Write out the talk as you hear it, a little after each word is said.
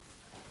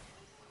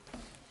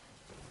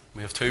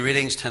We have two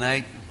readings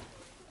tonight.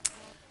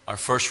 Our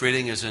first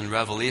reading is in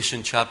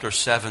Revelation chapter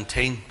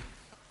 17.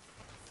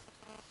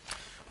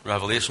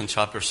 Revelation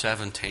chapter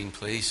 17,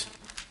 please.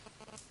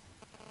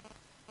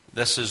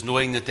 This is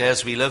Knowing the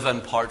Days We Live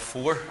in, part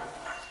 4.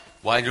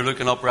 While you're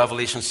looking up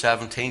Revelation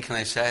 17, can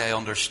I say I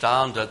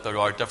understand that there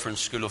are different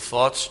school of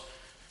thoughts,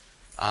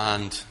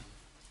 and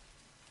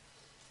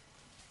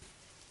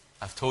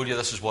I've told you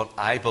this is what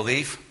I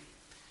believe.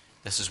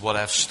 This is what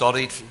I've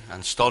studied,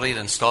 and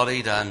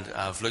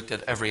I've looked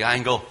at every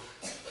angle.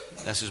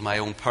 This is my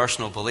own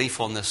personal belief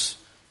on this,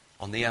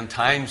 on the end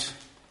times.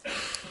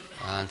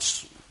 And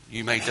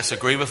you may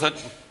disagree with it,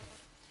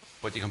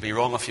 but you can be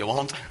wrong if you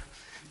want.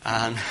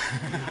 And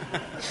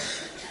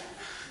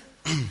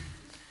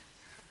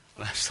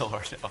bless the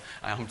Lord.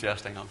 I am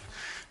jesting.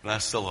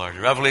 Bless the Lord.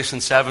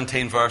 Revelation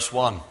 17, verse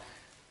 1.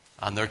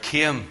 And there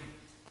came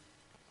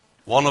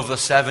one of the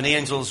seven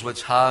angels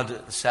which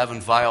had 7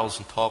 vials,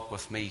 and talked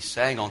with me,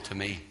 saying unto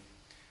me,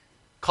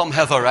 Come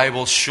hither, I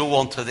will show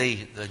unto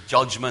thee the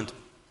judgment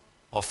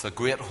of the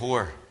great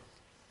whore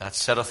that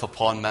sitteth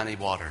upon many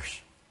waters,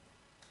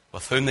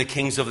 with whom the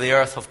kings of the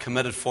earth have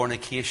committed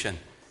fornication,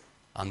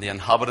 and the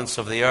inhabitants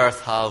of the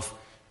earth have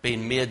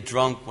been made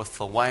drunk with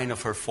the wine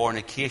of her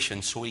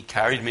fornication. So he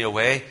carried me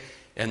away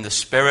in the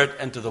spirit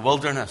into the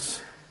wilderness,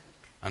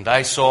 and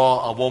I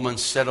saw a woman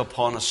sit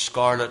upon a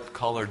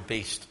scarlet-coloured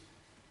beast,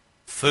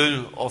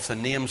 full of the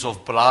names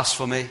of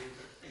blasphemy,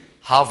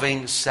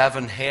 having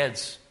 7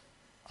 heads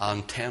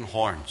and 10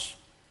 horns.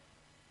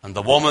 And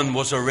the woman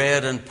was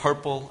arrayed in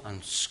purple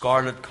and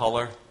scarlet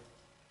colour,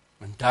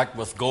 and decked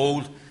with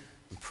gold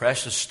and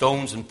precious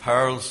stones and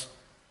pearls,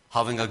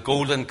 having a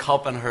golden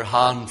cup in her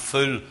hand,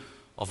 full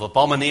of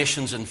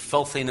abominations and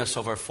filthiness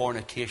of her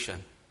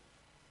fornication.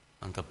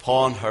 And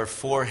upon her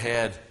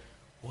forehead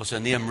was a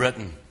name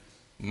written,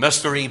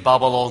 Mystery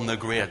Babylon the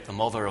Great, the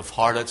mother of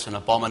harlots and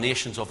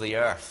abominations of the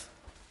earth.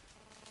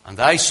 And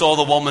I saw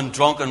the woman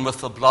drunken with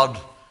the blood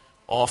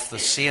of the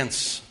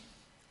saints,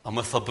 and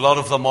with the blood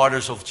of the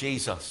martyrs of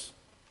Jesus.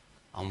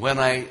 And when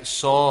I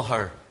saw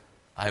her,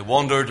 I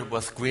wondered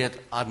with great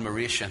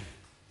admiration.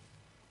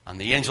 And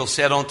the angel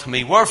said unto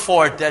me,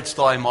 Wherefore didst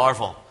thou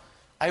marvel?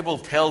 I will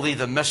tell thee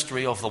the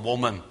mystery of the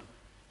woman,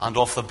 and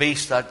of the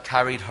beast that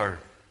carried her,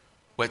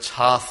 which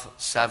hath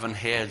 7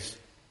 heads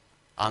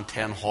and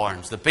 10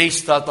 horns. The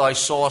beast that thou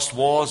sawest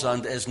was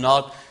and is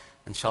not,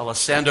 and shall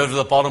ascend out of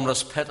the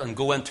bottomless pit and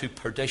go into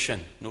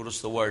perdition.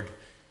 Notice the word.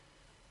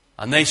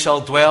 And they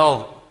shall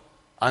dwell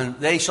on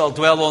the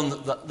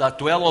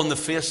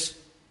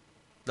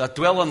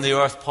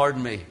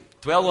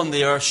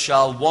earth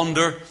shall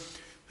wonder,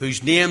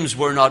 whose names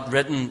were not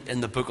written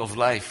in the book of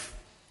life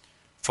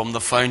from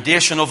the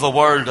foundation of the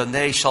world, and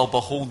they shall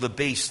behold the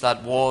beast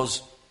that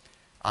was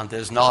and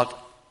is not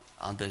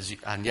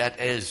and yet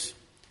is.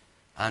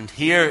 And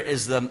here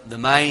is the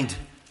mind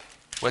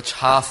which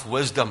hath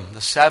wisdom. The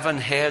 7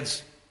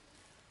 heads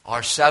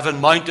are 7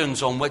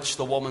 mountains on which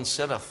the woman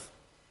sitteth.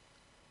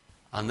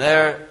 And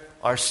there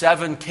are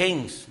 7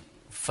 kings.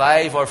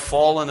 5 are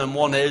fallen and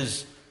 1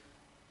 is,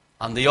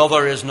 and the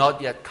other is not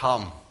yet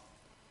come.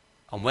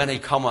 And when he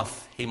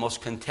cometh, he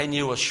must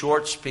continue a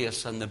short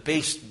space. And the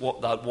beast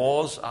that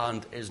was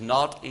and is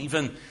not,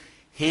 even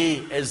he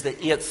is the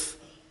 8th,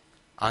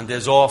 and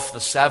is of the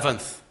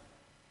 7th,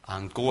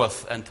 and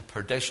goeth into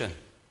perdition.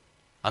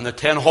 And the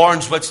 10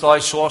 horns which thou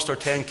sawest are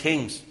 10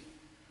 kings,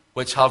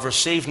 which have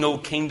received no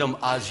kingdom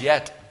as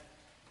yet,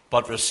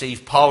 but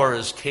receive power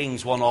as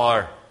kings 1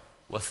 hour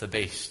with the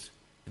beast.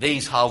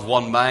 These have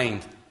one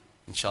mind,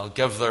 and shall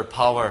give their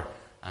power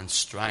and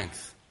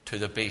strength to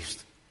the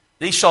beast.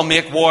 These shall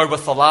make war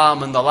with the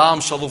Lamb, and the Lamb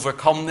shall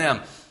overcome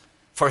them.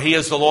 For he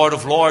is the Lord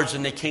of lords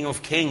and the King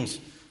of kings.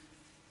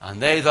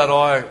 And they that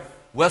are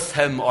with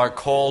him are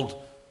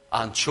called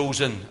and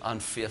chosen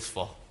and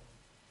faithful.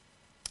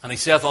 And he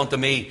saith unto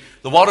me,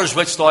 The waters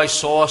which thou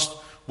sawest,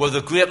 where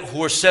the great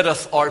whore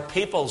sitteth, are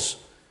peoples,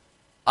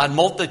 and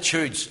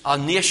multitudes,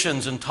 and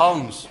nations, and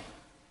tongues.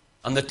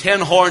 And the 10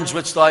 horns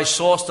which thou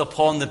sawest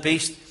upon the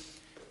beast,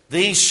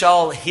 these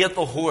shall hate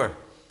the whore,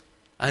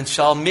 and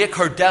shall make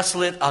her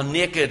desolate and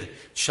naked,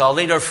 shall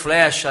eat her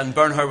flesh, and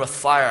burn her with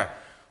fire.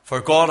 For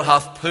God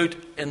hath put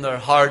in their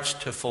hearts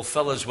to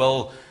fulfill his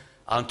will,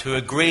 and to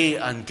agree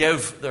and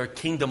give their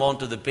kingdom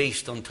unto the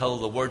beast, until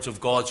the words of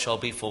God shall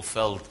be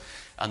fulfilled.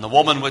 And the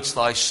woman which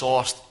thou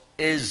sawest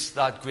is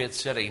that great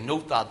city.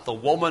 Note that. The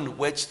woman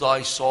which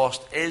thou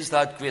sawest is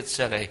that great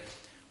city,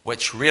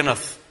 which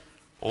reigneth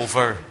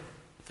over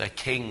the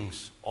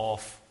kings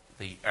of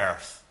the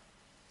earth.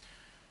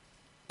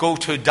 Go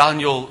to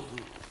Daniel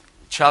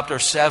chapter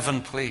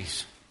 7,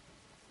 please.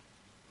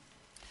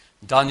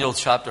 Daniel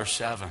chapter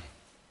 7.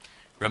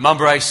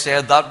 Remember I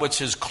said that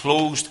which is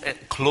closed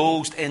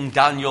in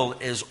Daniel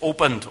is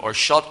opened, or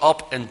shut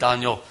up in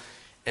Daniel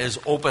is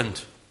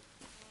opened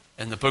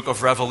in the book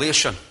of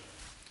Revelation.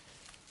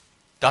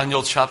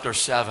 Daniel chapter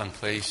 7,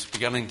 please,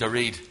 beginning to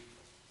read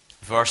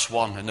verse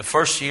 1. In the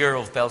first year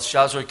of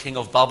Belshazzar, king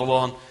of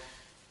Babylon,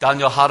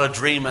 Daniel had a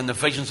dream, and the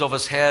visions of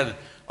his head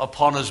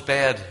upon his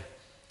bed.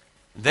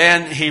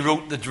 Then he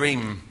wrote the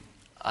dream,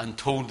 and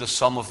told the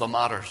sum of the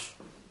matters.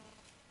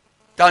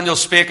 Daniel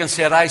spake and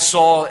said, I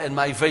saw in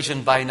my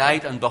vision by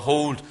night, and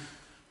behold,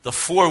 the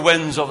four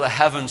winds of the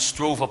heavens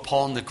strove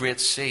upon the great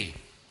sea.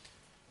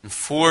 And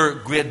four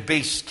great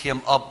beasts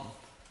came up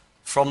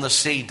from the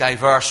sea,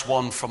 diverse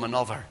one from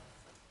another.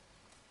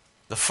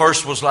 The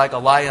first was like a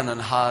lion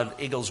and had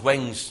eagle's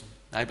wings.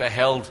 I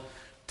beheld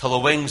till the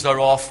wings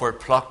thereof were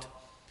plucked,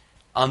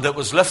 and it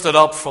was lifted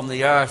up from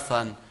the earth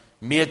and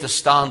made to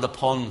stand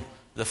upon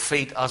the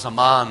feet as a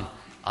man,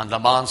 and a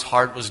man's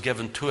heart was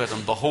given to it.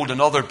 And behold,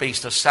 another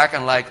beast, a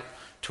second like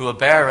to a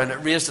bear, and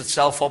it raised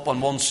itself up on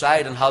one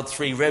side and had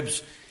three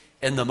ribs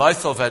in the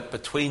mouth of it,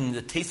 between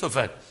the teeth of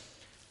it.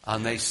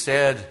 And they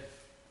said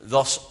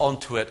thus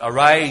unto it,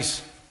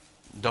 Arise,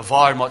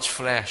 devour much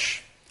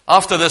flesh.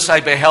 After this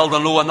I beheld,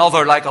 and lo,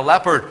 another like a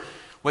leopard,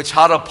 which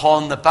had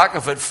upon the back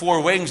of it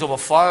four wings of a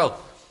fowl.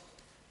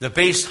 The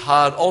beast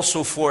had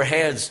also four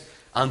heads,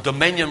 and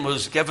dominion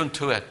was given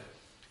to it.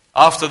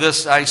 After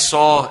this I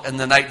saw in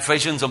the night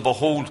visions, and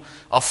behold,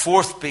 a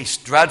fourth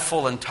beast,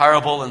 dreadful and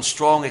terrible and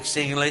strong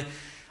exceedingly,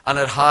 and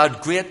it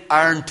had great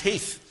iron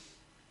teeth.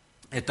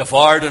 It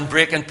devoured and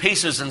brake in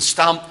pieces, and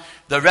stamped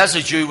the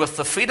residue with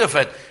the feet of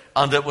it,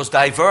 and it was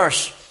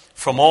diverse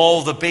from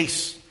all the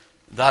beasts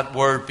that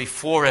were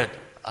before it,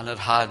 and it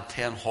had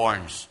 10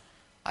 horns.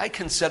 I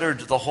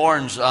considered the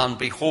horns, and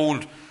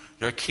behold,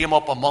 there came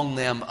up among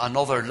them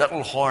another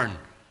little horn,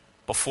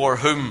 before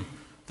whom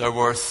there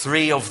were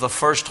 3 of the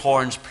first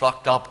horns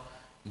plucked up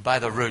by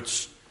the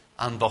roots.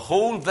 And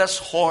behold,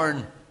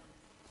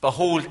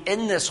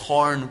 in this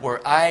horn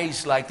were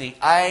eyes like the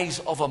eyes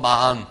of a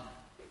man,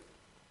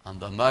 and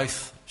the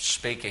mouth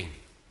speaking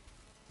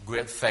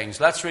great things.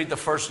 Let's read the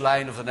first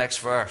line of the next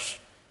verse.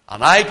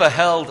 And I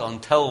beheld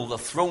until the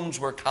thrones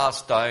were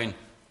cast down,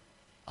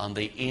 and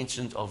the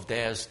Ancient of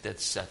Days did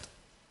sit.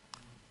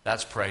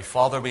 Let's pray.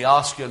 Father, we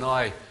ask you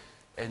now,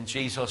 in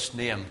Jesus'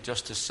 name,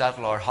 just to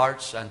settle our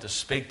hearts and to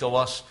speak to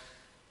us.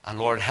 And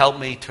Lord, help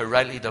me to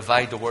rightly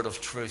divide the word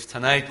of truth.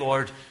 Tonight,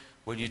 Lord,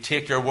 will you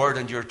take your word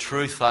and your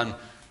truth, and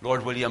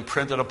Lord, will you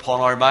imprint it upon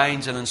our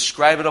minds and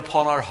inscribe it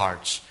upon our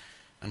hearts.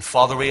 And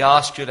Father, we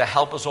ask you to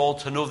help us all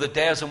to know the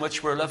days in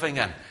which we're living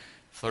in.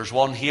 If there's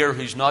one here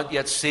who's not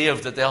yet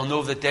saved, that they'll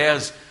know the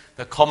days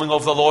the coming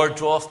of the Lord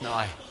draweth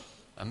nigh.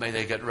 And may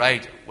they get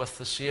right with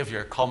the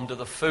Saviour, come to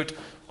the foot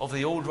of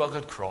the old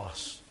rugged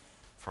cross.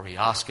 For we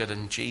ask it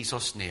in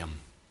Jesus' name.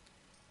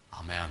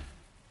 Amen.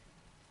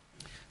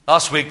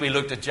 Last week we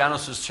looked at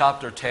Genesis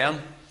chapter 10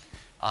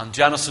 and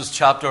Genesis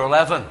chapter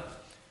 11.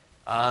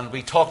 And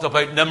we talked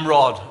about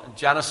Nimrod.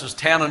 Genesis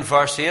 10 and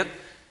verse 8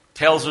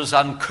 tells us,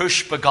 and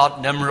Cush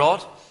begot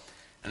Nimrod,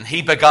 and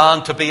he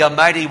began to be a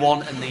mighty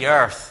one in the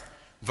earth.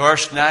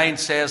 Verse 9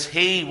 says,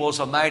 he was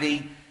a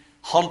mighty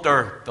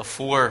hunter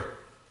before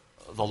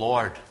the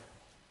Lord.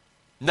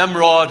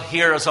 Nimrod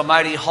here as a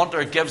mighty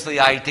hunter gives the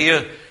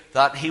idea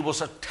that he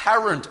was a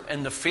tyrant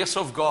in the face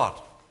of God.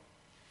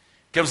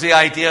 Gives the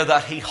idea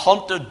that he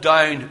hunted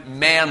down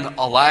men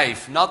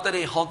alive. Not that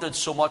he hunted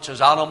so much as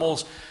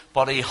animals,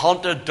 but he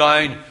hunted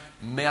down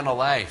men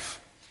alive.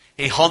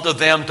 He hunted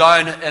them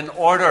down in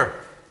order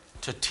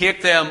to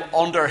take them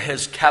under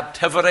his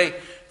captivity,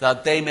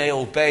 that they may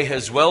obey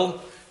his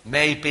will,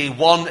 may be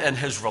one in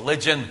his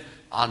religion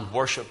and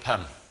worship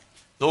him.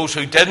 Those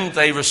who didn't,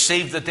 they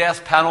received the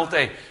death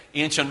penalty.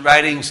 Ancient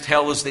writings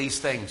tell us these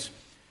things.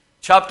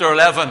 Chapter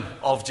 11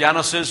 of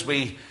Genesis,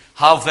 we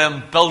have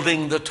them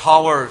building the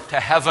tower to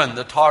heaven,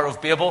 the Tower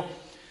of Babel.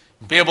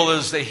 Babel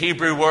is the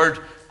Hebrew word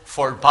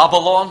for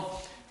Babylon.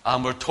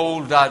 And we're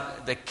told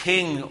that the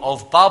king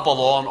of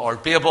Babylon, or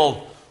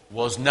Babel,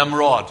 was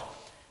Nimrod.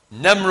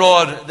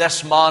 Nimrod,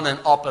 this man in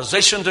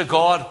opposition to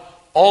God,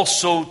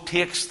 also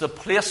takes the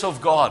place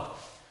of God.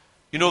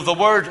 You know, the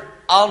word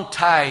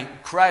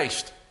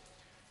anti-Christ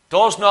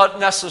does not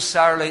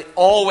necessarily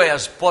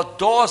always, but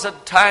does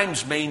at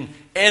times mean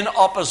in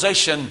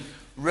opposition,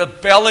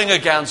 rebelling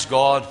against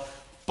God,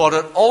 but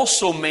it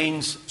also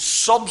means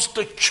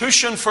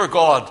substitution for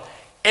God,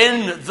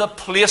 in the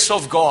place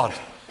of God.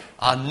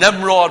 And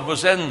Nimrod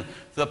was in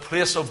the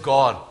place of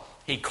God.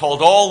 He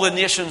called all the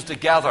nations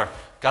together,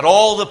 got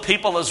all the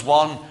people as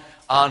one,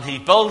 and he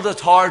built the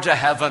tower to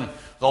heaven.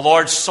 The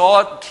Lord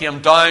saw it,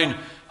 came down,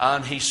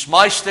 and he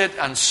smashed it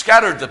and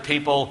scattered the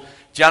people.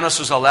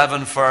 Genesis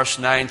 11 verse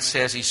 9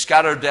 says he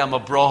scattered them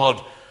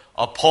abroad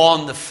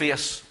upon the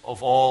face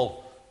of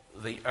all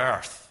the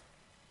earth.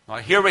 Now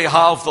here we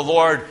have the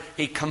Lord.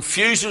 He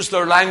confuses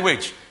their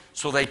language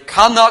so they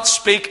cannot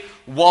speak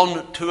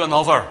one to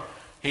another.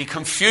 He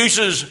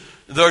confuses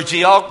their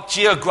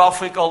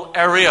geographical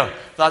area,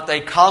 that they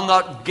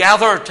cannot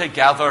gather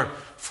together,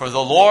 for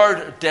the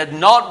Lord did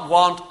not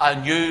want a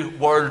new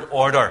world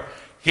order.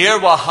 Here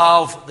we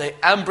have the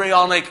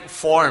embryonic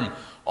form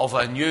of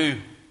a new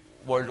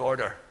world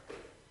order.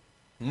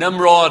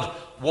 Nimrod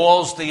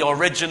was the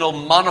original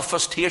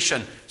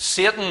manifestation.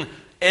 Satan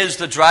is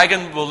the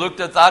dragon. We'll look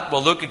at that.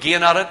 We'll look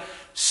again at it.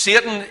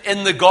 Satan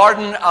in the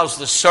garden as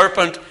the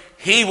serpent.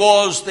 He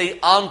was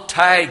the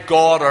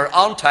anti-God or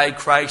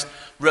anti-Christ,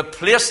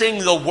 replacing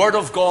the Word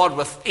of God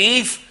with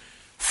Eve,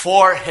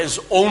 for his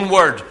own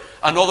word.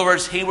 In other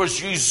words, he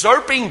was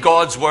usurping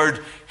God's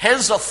word.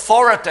 His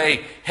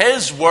authority,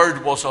 his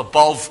word was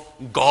above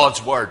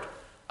God's word.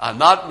 And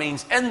that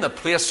means in the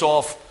place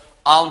of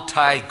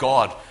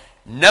anti-God.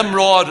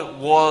 Nimrod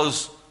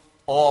was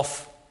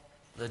of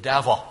the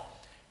devil.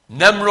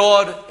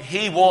 Nimrod,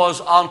 he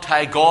was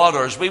anti-God,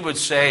 or as we would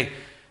say,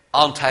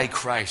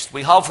 anti-Christ.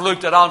 We have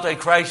looked at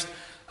anti-Christ,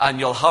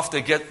 and you'll have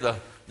to get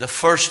the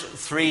first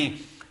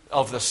 3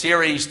 of the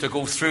series to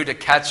go through to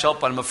catch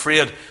up. I'm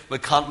afraid we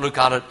can't look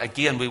at it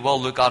again. We will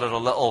look at it a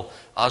little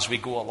as we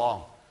go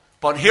along.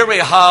 But here we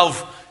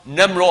have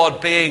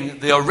Nimrod being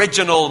the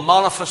original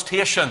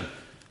manifestation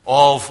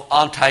of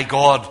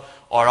anti-God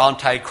or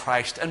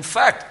anti-Christ. In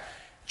fact,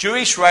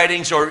 Jewish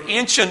writings or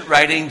ancient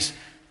writings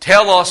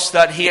tell us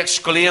that he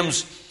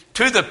exclaims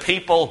to the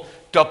people,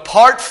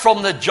 "Depart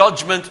from the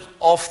judgment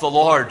of the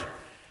Lord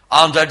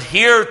and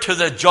adhere to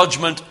the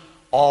judgment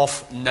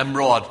of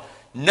Nimrod."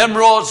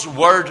 Nimrod's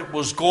word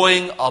was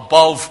going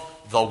above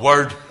the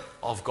word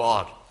of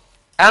God.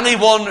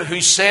 Anyone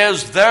who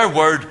says their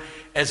word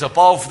is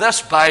above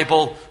this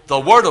Bible, the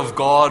word of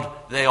God,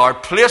 they are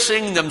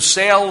placing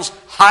themselves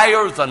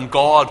higher than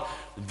God.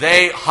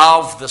 They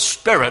have the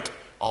spirit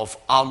of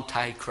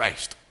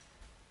Antichrist.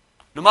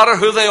 No matter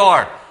who they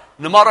are,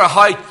 no matter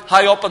how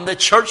high up in the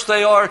church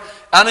they are,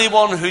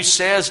 anyone who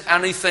says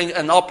anything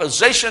in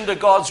opposition to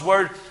God's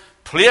word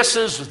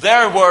places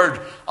their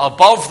word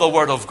above the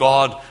word of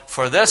God.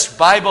 For this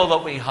Bible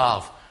that we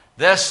have,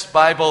 this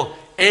Bible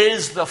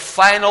is the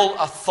final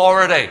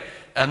authority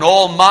in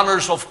all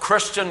manners of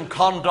Christian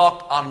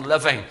conduct and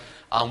living,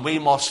 and we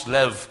must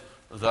live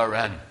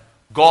therein.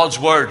 God's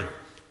word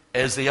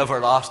is the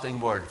everlasting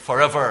word,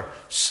 forever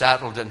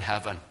settled in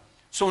heaven.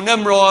 So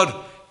Nimrod,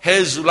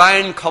 his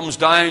line comes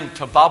down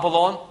to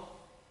Babylon.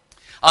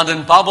 And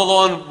in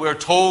Babylon, we're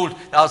told,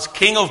 as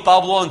king of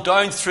Babylon,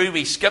 down through,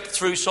 we skip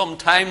through some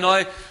time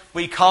now,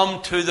 we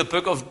come to the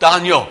book of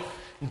Daniel.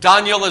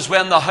 Daniel is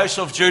when the house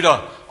of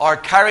Judah are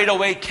carried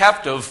away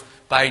captive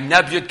by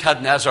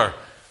Nebuchadnezzar.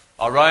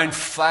 Around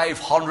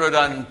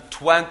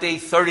 520,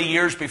 30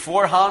 years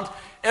beforehand,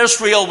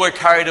 Israel were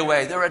carried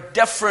away. They're a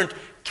different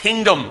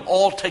kingdom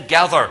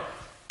altogether,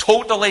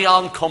 totally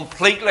and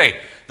completely.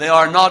 They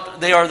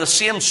are the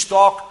same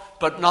stock,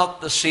 but not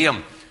the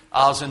same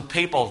as in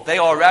people. They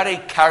already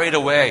carried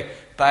away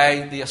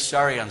by the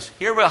Assyrians.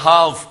 Here we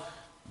have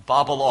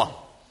Babylon.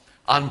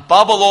 And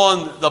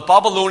Babylon, the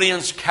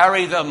Babylonians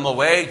carry them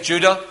away,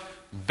 Judah,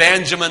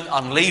 Benjamin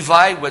and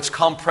Levi, which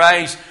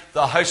comprise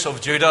the house of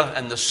Judah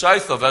in the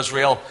south of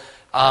Israel.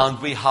 And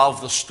we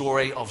have the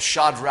story of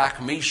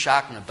Shadrach,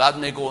 Meshach, and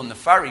Abednego in the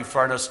fiery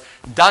furnace,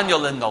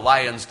 Daniel in the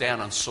lion's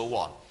den, and so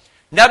on.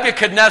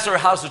 Nebuchadnezzar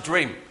has a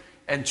dream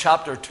in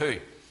chapter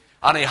 2.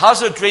 And he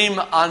has a dream,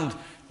 and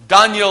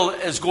Daniel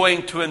is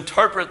going to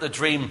interpret the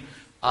dream,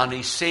 and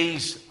he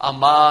sees a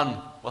man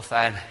with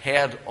a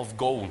head of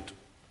gold.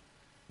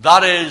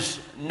 That is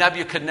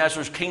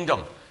Nebuchadnezzar's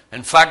kingdom.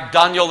 In fact,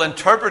 Daniel,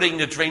 interpreting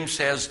the dream,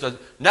 says to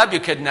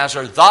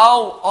Nebuchadnezzar,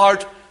 "Thou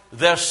art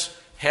this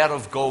head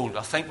of gold."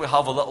 I think we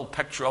have a little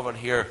picture of it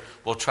here.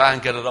 We'll try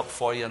and get it up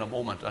for you in a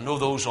moment. I know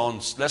those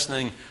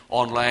listening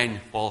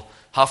online will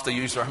have to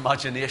use their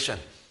imagination.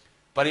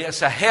 But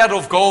it's a head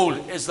of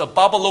gold is the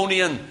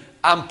Babylonian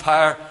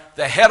empire.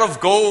 The head of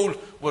gold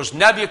was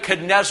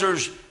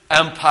Nebuchadnezzar's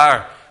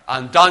empire.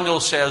 And Daniel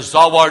says,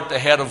 "Thou art the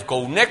head of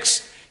gold."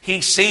 Next,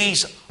 he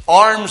sees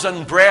arms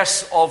and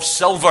breasts of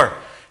silver.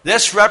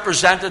 This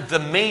represented the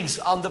Medes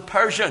and the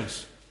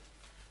Persians.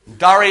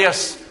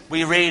 Darius,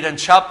 we read in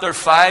chapter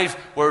 5,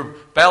 where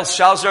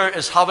Belshazzar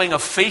is having a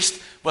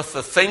feast with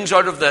the things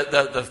out of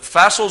the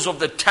vessels of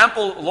the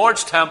temple,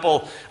 Lord's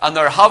temple, and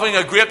they're having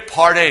a great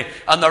party,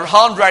 and their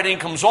handwriting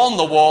comes on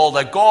the wall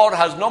that God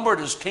has numbered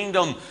his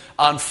kingdom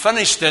and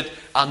finished it.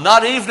 And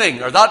that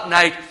evening, or that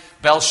night,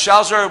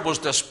 Belshazzar was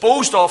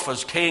disposed of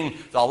as king,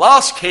 the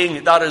last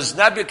king, that is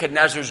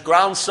Nebuchadnezzar's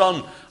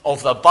grandson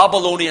of the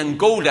Babylonian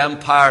gold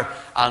empire,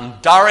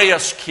 and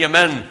Darius came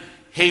in.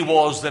 He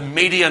was the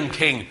Median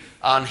king,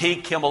 and he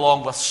came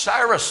along with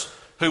Cyrus,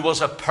 who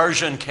was a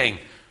Persian king.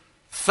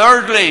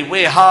 Thirdly,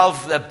 we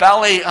have the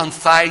belly and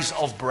thighs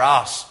of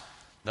brass.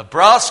 The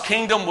brass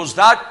kingdom was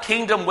that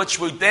kingdom which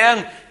would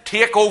then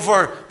take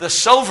over the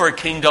silver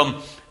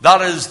kingdom,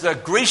 that is the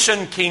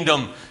Grecian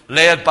kingdom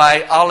led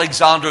by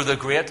Alexander the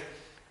Great.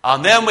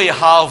 And then we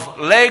have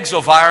legs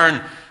of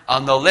iron,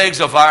 and the legs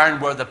of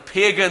iron were the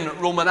pagan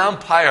Roman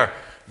Empire,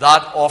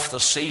 that of the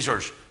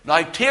Caesars.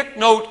 Now take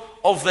note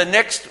of the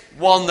next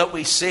one that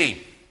we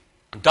see.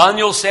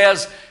 Daniel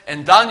says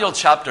in Daniel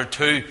chapter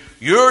 2,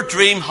 "Your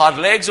dream had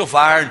legs of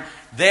iron,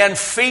 then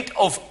feet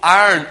of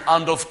iron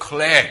and of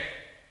clay."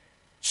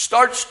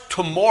 Starts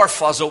to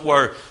morph, as it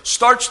were,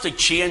 starts to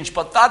change,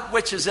 but that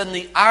which is in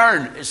the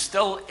iron is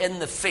still in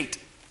the feet.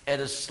 It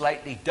is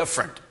slightly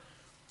different.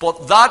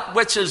 But that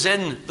which is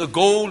in the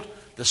gold,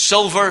 the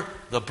silver,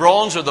 the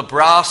bronze or the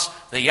brass,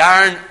 the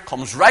iron,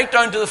 comes right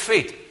down to the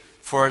feet.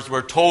 For as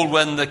we're told,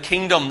 when the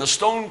kingdom, the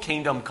stone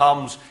kingdom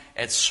comes,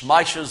 it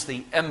smashes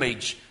the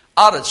image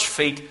at its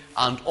feet,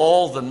 and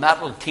all the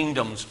metal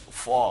kingdoms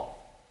fall.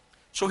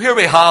 So here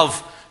we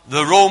have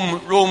the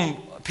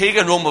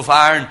pagan Rome of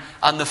iron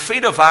and the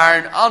feet of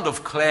iron and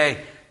of clay.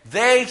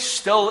 They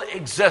still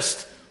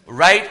exist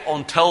right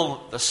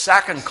until the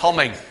second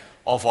coming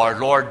of our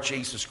Lord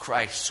Jesus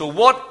Christ. So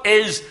what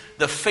is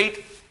the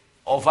feet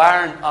of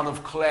iron and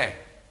of clay?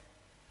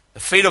 The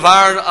feet of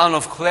iron and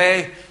of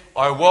clay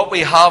are what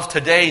we have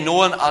today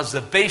known as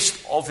the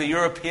beast of the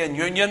European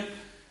Union,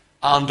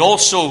 and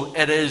also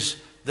it is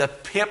the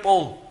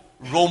papal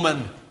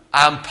Roman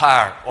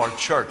Empire or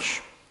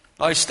church.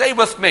 Now stay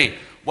with me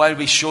while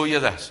we show you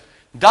this.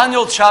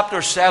 Daniel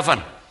chapter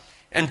 7.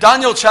 In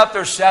Daniel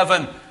chapter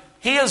 7,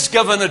 he is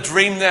given a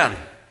dream then.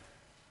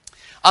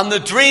 And the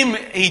dream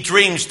he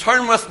dreams,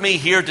 turn with me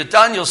here to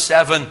Daniel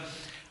 7,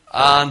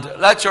 and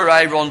let your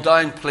eye run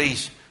down,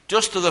 please,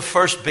 just to the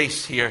first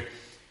beast here.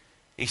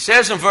 He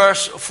says in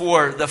verse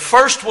 4, the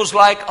first was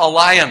like a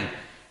lion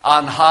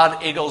and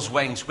had eagle's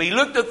wings. We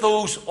looked at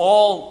those,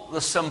 all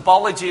the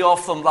symbology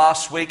of them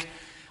last week,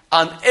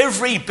 and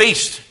every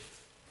beast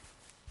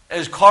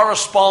is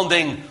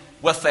corresponding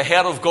with the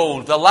head of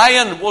gold. The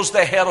lion was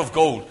the head of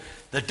gold.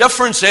 The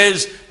difference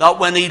is that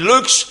when he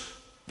looks,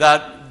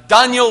 that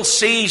Daniel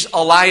sees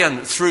a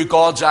lion through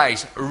God's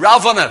eyes,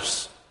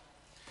 ravenous.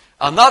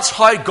 And that's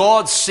how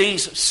God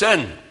sees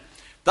sin.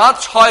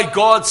 That's how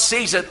God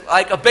sees it,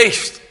 like a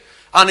beast.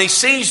 And he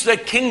sees the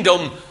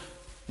kingdom.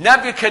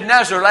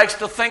 Nebuchadnezzar likes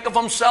to think of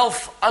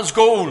himself as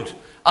gold.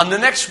 And the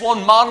next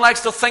one, man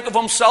likes to think of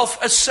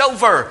himself as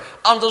silver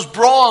and as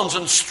bronze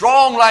and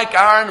strong like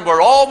iron.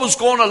 We're always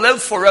going to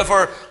live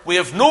forever. We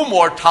have no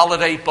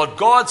mortality. But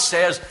God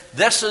says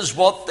this is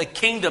what the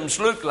kingdoms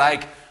look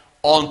like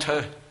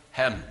unto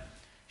him.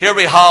 Here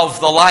we have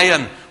the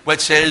lion,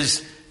 which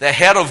is the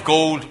head of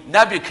gold,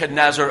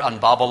 Nebuchadnezzar and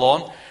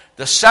Babylon.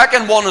 The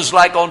second one is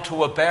like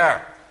unto a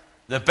bear.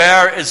 The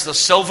bear is the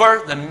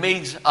silver, the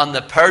Medes and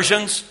the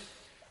Persians.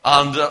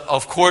 And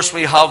of course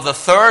we have the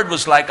third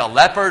was like a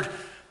leopard.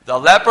 The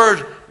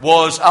leopard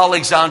was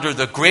Alexander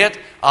the Great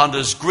and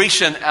his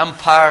Grecian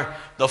empire.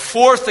 The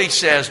fourth, he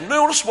says,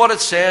 notice what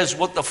it says,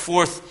 what the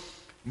fourth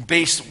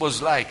beast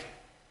was like.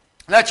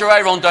 Let your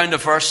eye run down to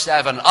verse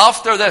 7.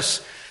 After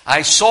this,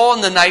 I saw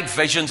in the night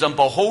visions, and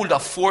behold, a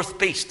fourth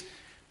beast.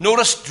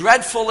 Notice,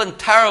 dreadful and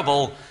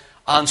terrible,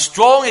 and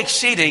strong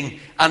exceeding,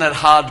 and it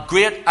had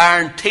great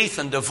iron teeth,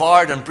 and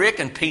devoured and brake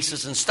in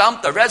pieces, and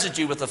stamped the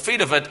residue with the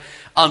feet of it,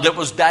 and it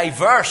was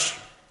diverse.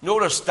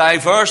 Notice,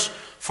 diverse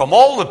from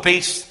all the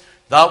beasts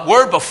that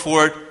were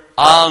before it,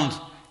 and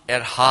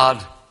it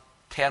had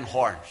 10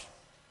 horns.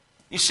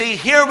 You see,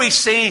 here we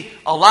see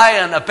a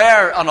lion, a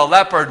bear, and a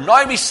leopard.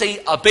 Now we see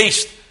a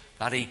beast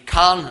that he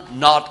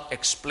cannot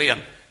explain,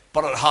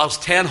 but it has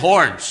 10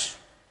 horns.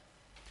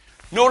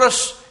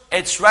 Notice,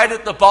 it's right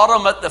at the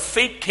bottom at the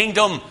feet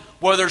kingdom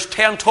where there's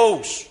 10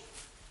 toes.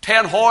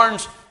 10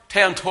 horns,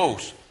 10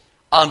 toes.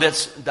 And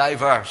it's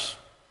diverse.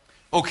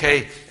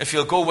 Okay, if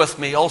you'll go with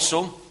me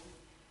also.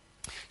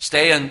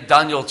 Stay in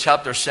Daniel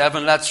chapter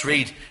 7. Let's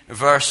read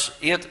verse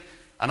 8.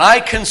 And I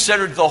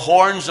considered the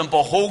horns, and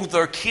behold,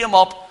 there came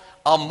up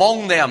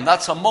among them.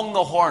 That's among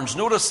the horns.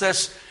 Notice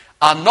this.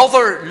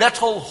 Another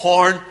little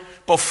horn,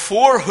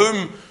 before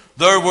whom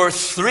there were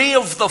 3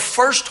 of the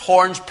first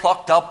horns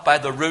plucked up by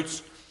the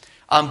roots.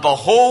 And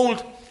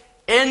behold,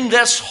 in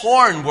this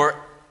horn were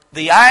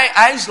the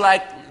eyes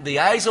like the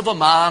eyes of a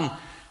man,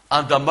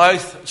 and the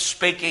mouth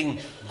speaking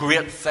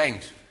great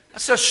things.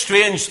 That's a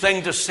strange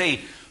thing to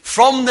see.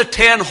 From the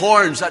 10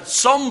 horns, at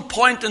some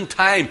point in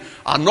time,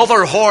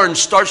 another horn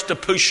starts to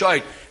push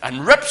out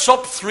and rips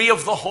up 3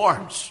 of the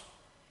horns.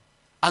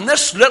 And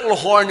this little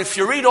horn, if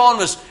you read on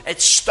this,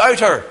 it's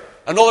stouter.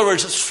 In other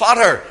words, it's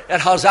fatter.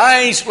 It has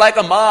eyes like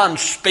a man,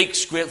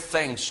 speaks great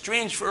things.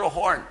 Strange for a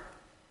horn.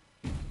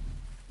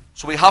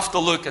 So we have to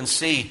look and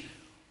see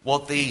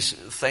what these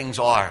things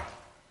are.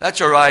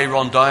 Let your eye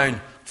run down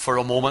for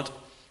a moment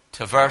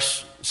to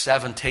verse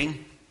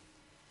 17.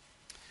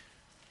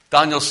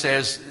 Daniel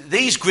says,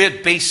 these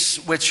great beasts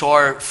which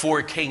are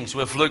 4 kings,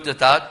 we've looked at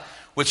that,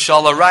 which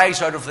shall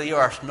arise out of the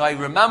earth. Now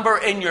remember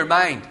in your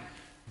mind,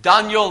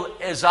 Daniel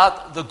is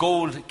at the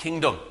gold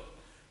kingdom.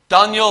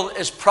 Daniel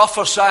is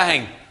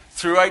prophesying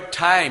throughout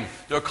time.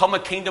 There come a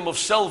kingdom of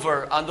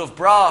silver and of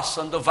brass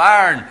and of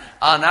iron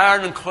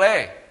and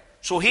clay.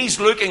 So he's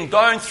looking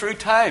down through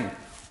time.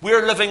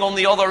 We're living on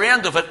the other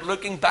end of it,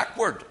 looking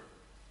backward.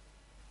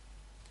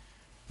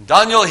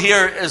 Daniel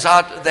here is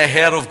at the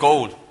head of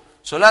gold.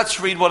 So let's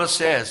read what it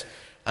says.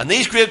 And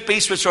these great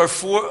beasts which are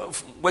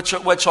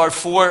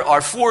 4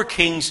 are 4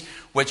 kings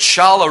which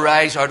shall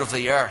arise out of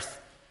the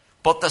earth.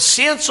 But the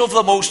saints of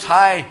the Most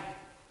High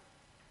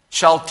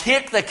shall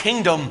take the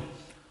kingdom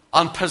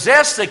and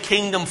possess the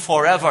kingdom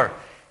forever,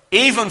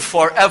 even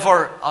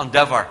forever and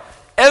ever.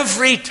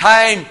 Every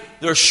time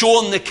they're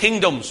shown the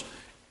kingdoms,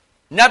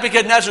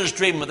 Nebuchadnezzar's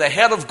dream with the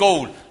head of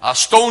gold, a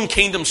stone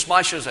kingdom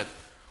smashes it.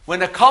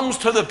 When it comes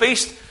to the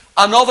beast,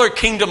 another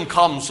kingdom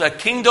comes, a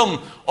kingdom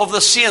of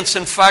the saints.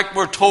 In fact,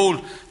 we're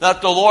told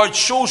that the Lord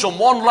shows him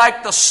one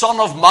like the Son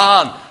of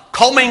Man,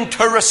 coming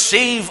to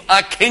receive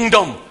a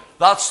kingdom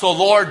That's the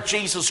Lord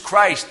Jesus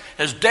Christ.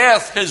 His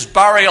death, His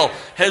burial,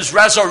 His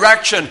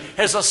resurrection,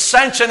 His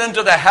ascension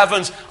into the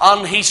heavens,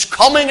 and He's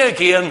coming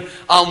again.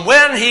 And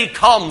when He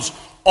comes,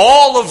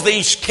 all of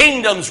these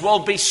kingdoms will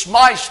be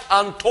smashed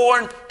and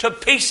torn to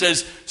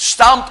pieces,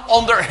 stamped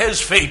under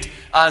His feet.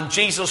 And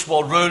Jesus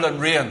will rule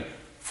and reign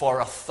for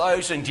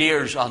 1,000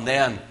 years and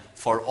then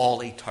for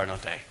all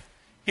eternity.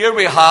 Here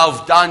we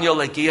have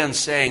Daniel again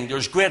saying,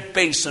 there's great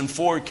beasts and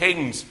 4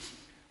 kings.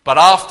 But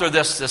after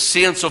this, the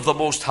saints of the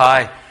Most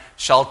High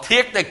shall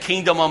take the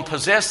kingdom and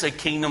possess the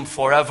kingdom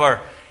forever,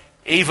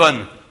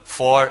 even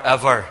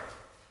forever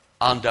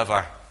and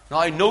ever.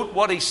 Now note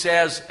what he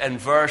says in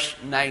verse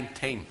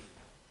 19.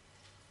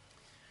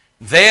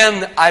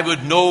 Then I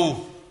would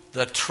know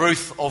the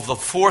truth of the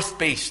 4th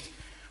beast,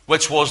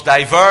 which was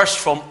diverse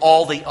from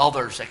all the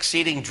others,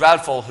 exceeding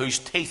dreadful, whose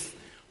teeth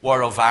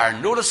were of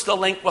iron. Notice the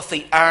link with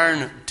the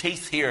iron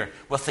teeth here,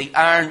 with the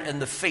iron in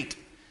the feet.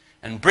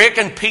 And break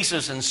in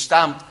pieces and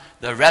stamped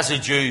the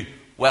residue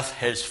with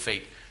his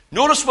feet.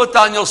 Notice what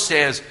Daniel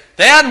says.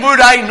 Then would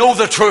I know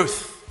the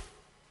truth.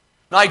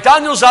 Now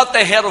Daniel's at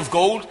the head of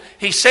gold.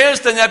 He says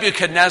to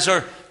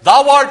Nebuchadnezzar,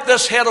 thou art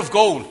this head of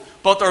gold.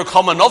 But there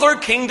come another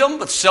kingdom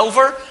with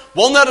silver,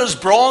 one that is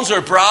bronze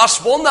or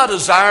brass, one that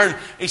is iron.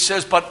 He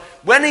says, but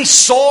when he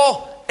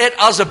saw it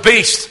as a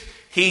beast,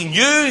 he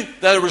knew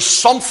there was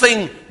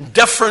something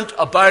different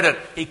about it.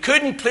 He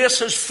couldn't place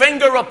his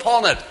finger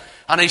upon it.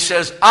 And he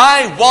says,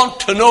 I want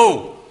to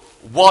know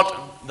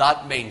what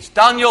that means.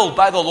 Daniel,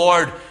 by the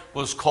Lord,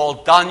 was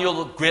called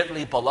Daniel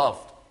greatly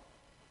beloved. Do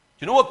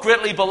you know what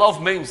greatly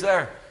beloved means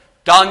there?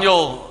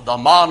 Daniel, the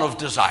man of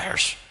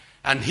desires.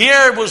 And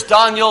here was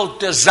Daniel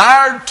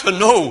desired to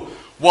know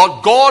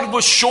what God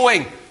was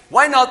showing.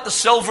 Why not the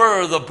silver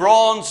or the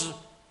bronze?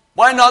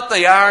 Why not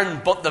the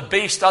iron, but the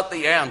beast at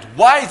the end?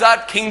 Why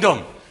that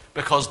kingdom?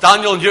 Because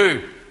Daniel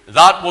knew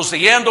that was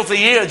the end of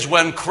the age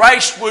when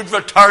Christ would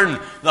return,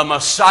 the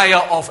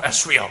Messiah of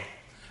Israel.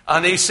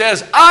 And he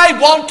says, I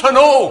want to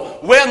know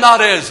when that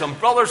is. And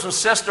brothers and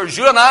sisters,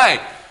 you and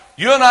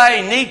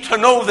I need to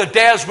know the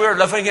days we're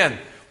living in.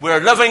 We're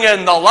living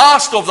in the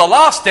last of the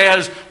last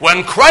days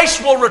when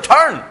Christ will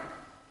return.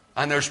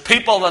 And there's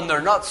people and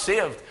they're not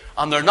saved.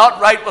 And they're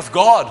not right with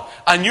God.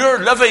 And you're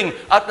living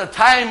at the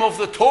time of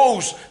the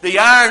toes, the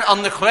iron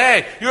and the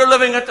clay. You're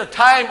living at the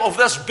time of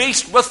this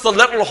beast with the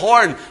little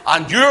horn.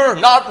 And you're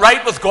not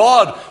right with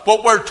God.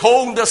 But we're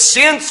told the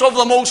saints of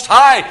the Most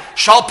High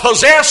shall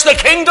possess the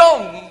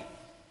kingdom.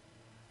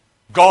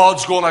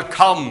 God's going to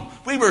come.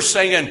 We were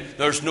singing,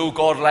 there's no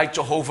God like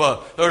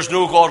Jehovah. There's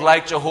no God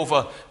like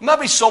Jehovah.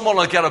 Maybe someone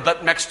will get a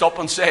bit mixed up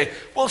and say,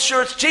 well,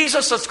 sure, it's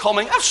Jesus that's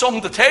coming. I have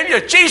something to tell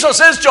you. Jesus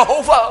is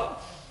Jehovah.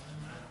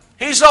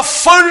 He's the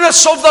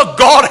fullness of the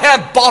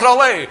Godhead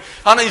bodily.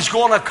 And he's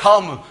going to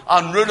come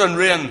and rule and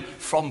reign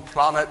from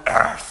planet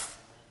Earth.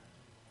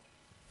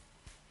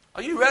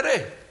 Are you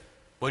ready?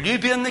 Will you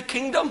be in the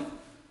kingdom?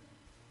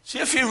 See,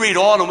 if you read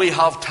on and we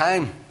have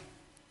time,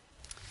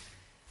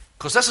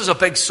 because this is a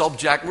big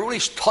subject, we're only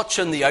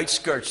touching the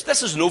outskirts.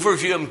 This is an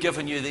overview I'm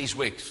giving you these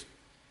weeks.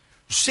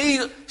 See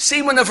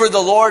whenever the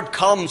Lord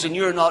comes and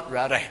you're not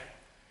ready.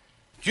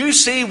 You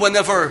see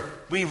whenever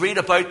we read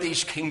about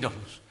these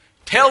kingdoms.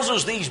 Tells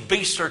us these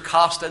beasts are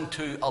cast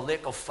into a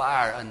lake of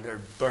fire and they're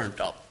burnt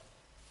up.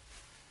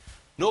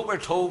 No, we're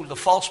told the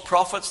false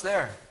prophet's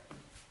there.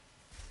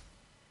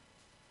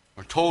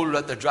 We're told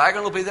that the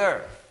dragon will be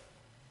there.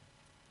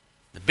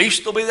 The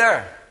beast will be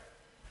there.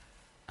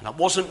 And it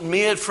wasn't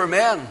made for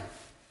men.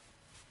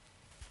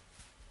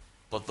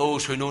 But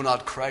those who know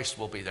not Christ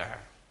will be there.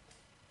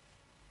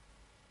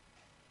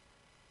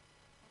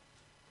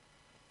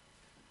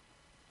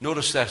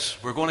 Notice this.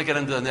 We're going to get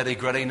into the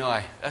nitty-gritty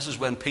now. This is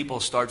when people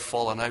start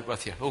falling out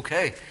with you.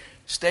 Okay,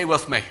 stay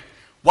with me.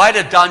 Why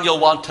did Daniel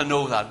want to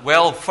know that?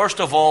 Well,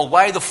 first of all,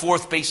 why the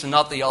 4th beast and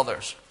not the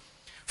others?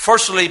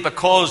 Firstly,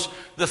 because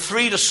the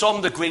 3 to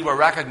some degree were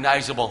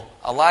recognizable.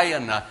 A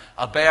lion,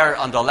 a bear,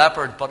 and a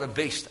leopard, but a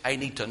beast, I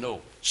need to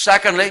know.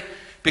 Secondly,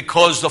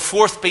 because the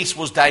 4th beast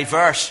was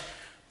diverse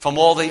from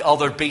all the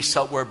other beasts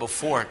that were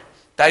before it.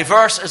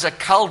 Diverse is a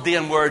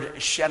Chaldean word,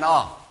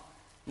 shenah.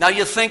 Now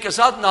you think, is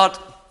that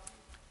not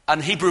an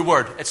Hebrew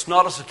word? It's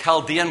not as a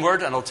Chaldean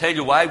word, and I'll tell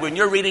you why. When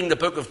you're reading the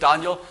book of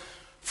Daniel,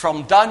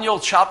 from Daniel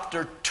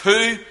chapter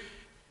 2,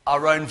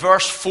 around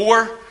verse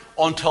 4,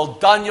 until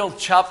Daniel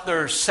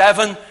chapter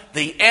 7,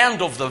 the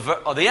end of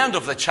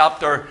the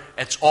chapter,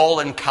 it's all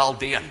in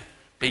Chaldean.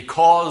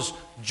 Because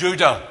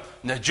Judah,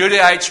 the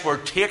Judahites were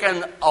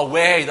taken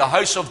away, the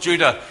house of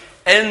Judah,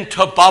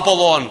 into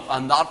Babylon,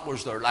 and that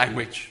was their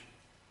language.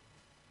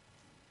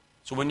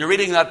 So when you're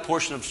reading that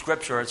portion of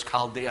Scripture, it's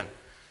Chaldean.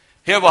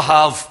 Here we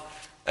have,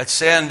 it's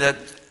saying that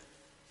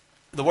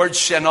the word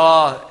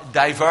Shenah,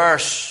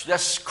 diverse,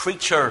 this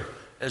creature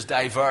is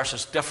diverse,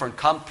 it's different,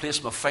 can't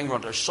place my finger on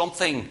it. There's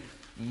something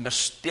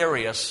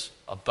mysterious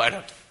about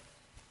it.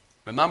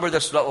 Remember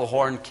this little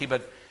horn, keep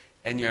it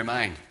in your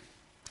mind.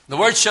 The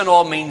word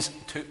Shenah means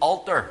to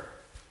alter.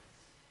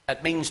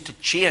 It means to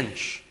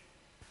change.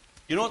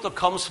 You know what that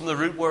comes from the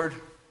root word?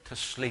 To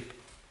sleep.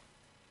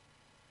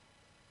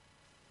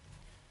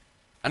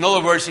 In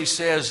other words, he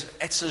says,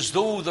 it's as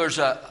though there's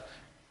a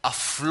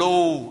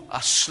flow,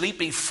 a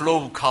sleepy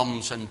flow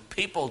comes and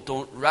people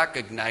don't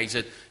recognize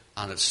it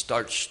and it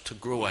starts to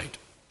grow out.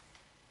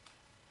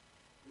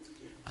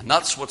 And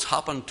that's what's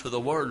happened to the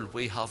world.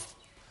 We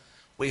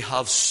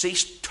have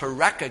ceased to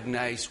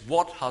recognize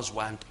what has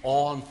went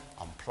on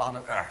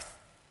planet Earth.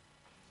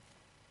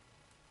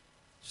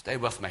 Stay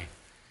with me.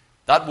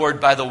 That word,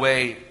 by the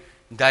way,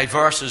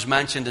 diverse, is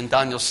mentioned in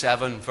Daniel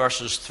 7,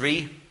 verses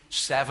 3,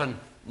 7,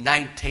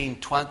 19,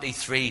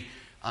 23,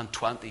 and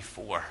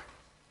 24.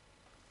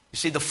 You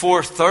see,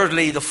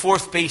 thirdly, the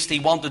fourth beast he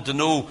wanted to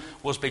know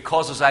was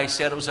because, as I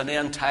said, it was an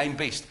end-time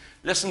beast.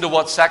 Listen to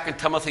what 2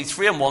 Timothy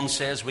 3 and 1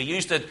 says. We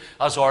used it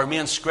as our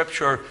main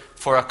scripture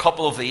for a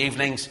couple of the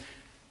evenings.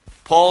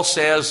 Paul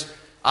says,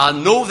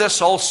 and know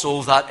this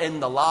also, that in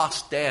the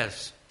last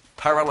days,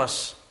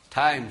 perilous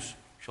times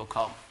shall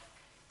come.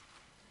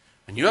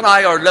 And you and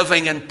I are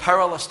living in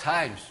perilous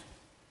times.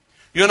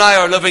 You and I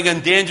are living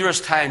in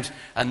dangerous times.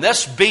 And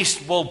this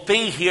beast will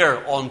be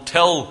here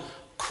until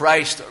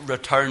Christ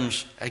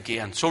returns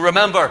again. So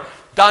remember,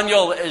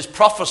 Daniel is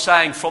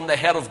prophesying from the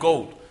head of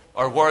gold,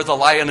 or where the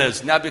lion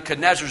is,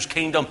 Nebuchadnezzar's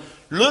kingdom,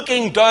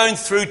 looking down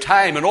through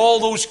time. And all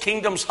those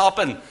kingdoms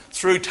happen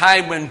through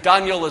time when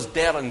Daniel is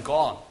dead and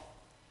gone.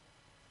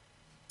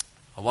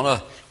 I want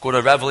to go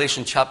to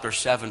Revelation chapter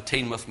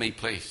 17 with me,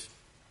 please.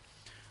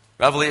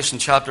 Revelation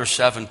chapter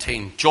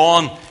 17.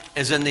 John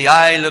is in the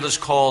isle that is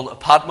called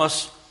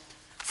Patmos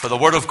for the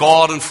word of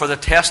God and for the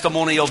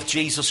testimony of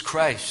Jesus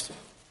Christ.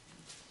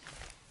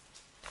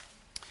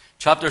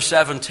 Chapter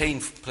 17,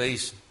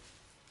 please.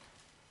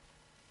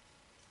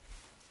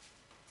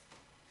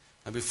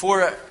 And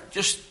before,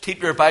 just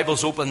keep your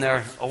Bibles open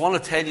there. I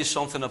want to tell you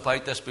something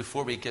about this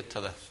before we get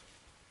to this.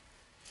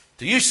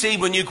 Do you see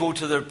when you go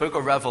to the book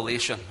of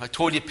Revelation, I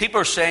told you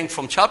people are saying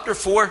from chapter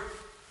 4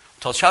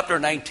 till chapter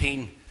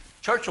 19,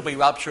 church will be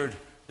raptured,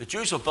 the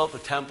Jews have built the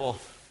temple,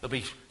 they'll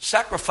be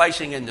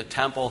sacrificing in the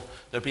temple,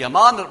 there'll be a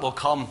man that will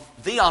come,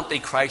 the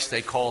Antichrist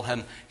they call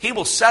him. He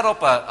will set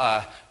up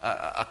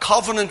a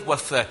covenant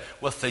with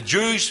the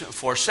Jews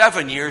for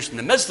 7 years. In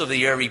the midst of the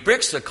year, he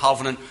breaks the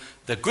covenant,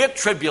 the great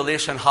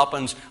tribulation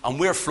happens, and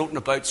we're floating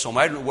about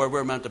somewhere. I don't know where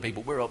we're meant to be,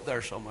 but we're up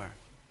there somewhere.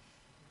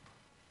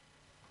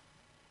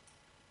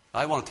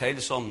 I want to tell you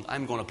something.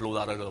 I'm going to blow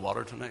that out of the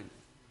water tonight.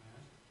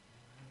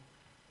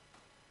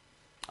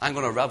 I'm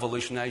going to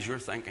revolutionize your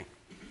thinking.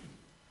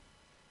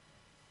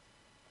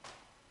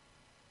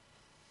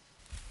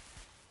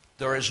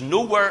 There is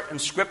nowhere in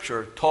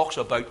Scripture talks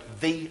about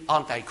the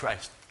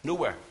Antichrist.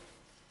 Nowhere.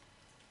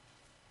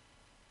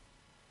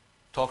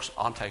 Talks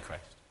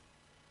Antichrist.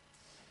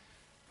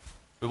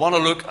 We want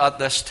to look at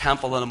this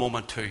temple in a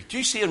moment too. Do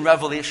you see in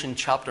Revelation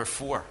chapter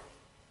 4?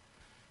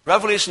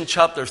 Revelation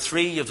chapter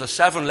 3, you have the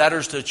 7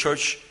 letters to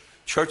the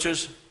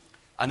churches.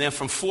 And then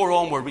from 4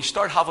 onward, we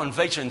start having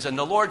visions. And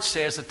the Lord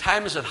says, the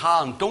time is at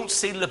hand. Don't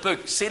seal the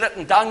book. Seal it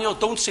in Daniel.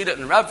 Don't seal it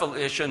in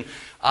Revelation.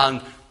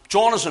 And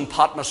John is in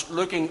Patmos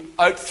looking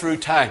out through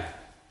time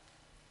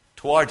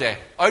to our day.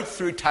 Out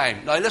through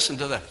time. Now listen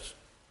to this.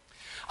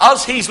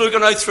 As he's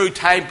looking out through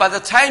time, by the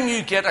time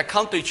you get, I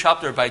can't do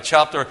chapter by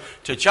chapter,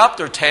 to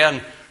chapter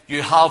 10,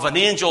 you have an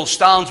angel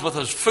stands with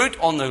his foot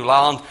on the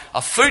land,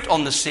 a foot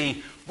on the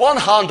sea, one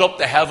hand up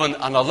to heaven,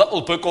 and a little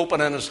book open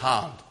in his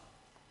hand.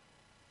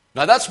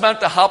 Now that's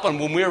meant to happen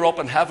when we're up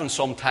in heaven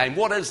sometime.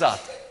 What is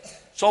that?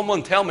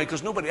 Someone tell me,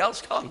 because nobody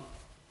else can.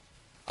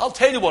 I'll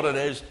tell you what it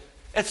is.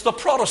 It's the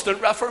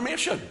Protestant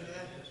Reformation.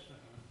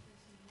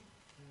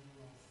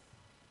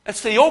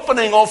 It's the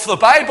opening of the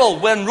Bible.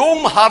 When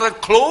Rome had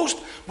it closed,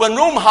 when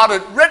Rome had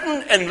it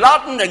written in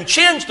Latin and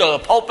changed to the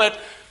pulpit,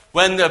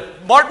 when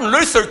Martin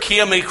Luther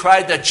came, he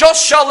cried, the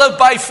just shall live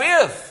by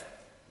faith.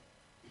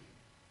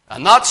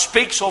 And that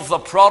speaks of the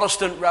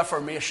Protestant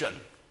Reformation.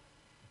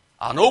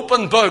 An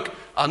open book,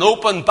 an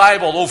open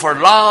Bible over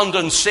land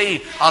and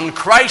sea, and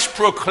Christ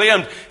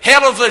proclaimed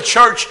head of the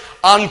church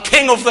and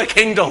king of the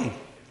kingdom.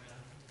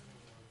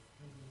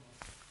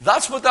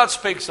 That's what that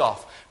speaks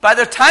of. By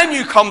the time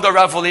you come to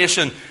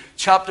Revelation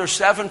chapter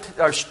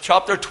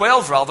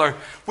 12,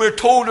 we're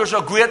told there's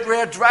a great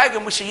red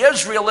dragon. We see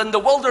Israel in the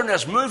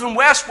wilderness moving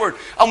westward,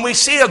 and we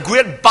see a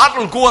great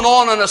battle going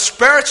on, in a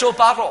spiritual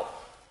battle.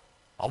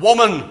 A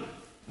woman,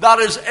 that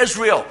is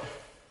Israel,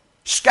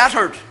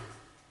 scattered.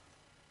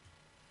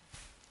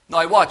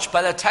 Now watch,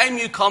 by the time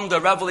you come to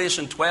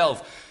Revelation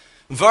 12,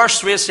 verse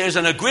 3, it says,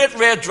 and a great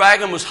red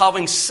dragon was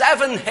having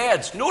 7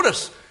 heads.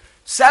 Notice,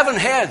 7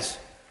 heads,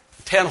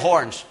 10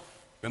 horns.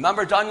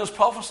 Remember Daniel's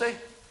prophecy?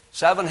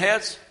 7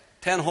 heads,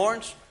 10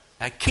 horns.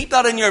 Now keep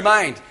that in your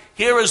mind.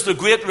 Here is the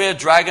great red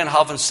dragon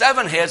having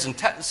 7 heads and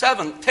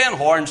 10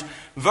 horns.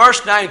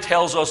 Verse 9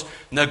 tells us,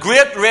 the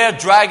great red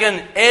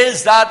dragon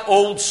is that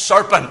old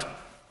serpent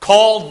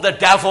called the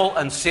devil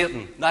and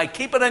Satan. Now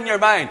keep it in your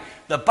mind.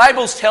 The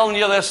Bible's telling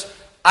you this.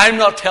 I'm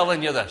not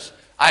telling you this.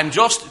 I'm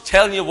just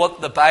telling you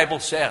what the Bible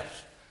says.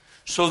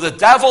 So the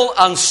devil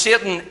and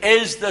Satan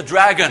is the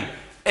dragon,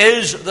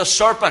 is the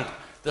serpent.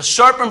 The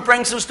serpent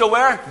brings us to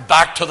where?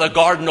 Back to the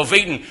Garden of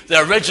Eden,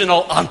 the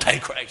original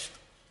Antichrist.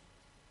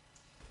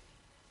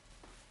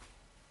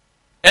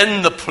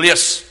 in the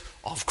place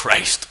of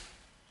Christ.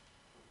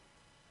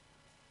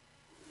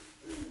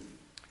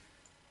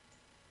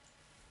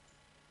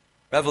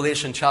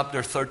 Revelation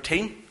chapter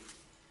 13.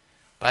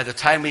 By the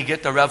time we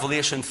get to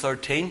Revelation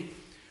 13,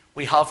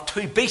 we have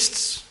two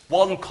beasts.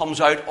 One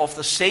comes out of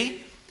the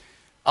sea,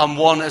 and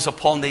one is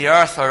upon the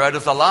earth or out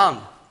of the land.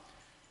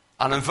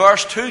 And in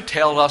verse 2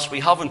 tells us, we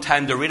haven't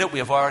time to read it, we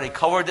have already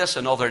covered this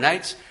in other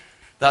nights,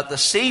 that the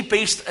sea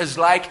beast is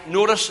like,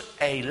 notice,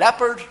 a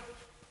leopard,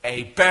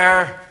 a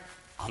bear,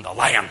 and a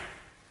lion.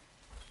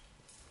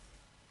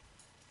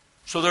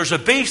 So there's a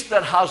beast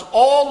that has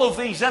all of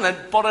these in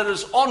it, but it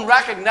is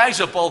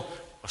unrecognizable,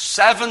 with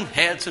 7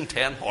 heads and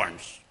 10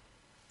 horns.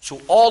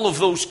 So all of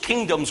those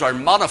kingdoms are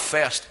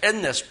manifest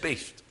in this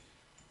beast.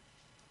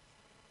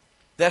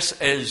 This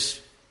is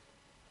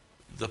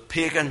the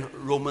pagan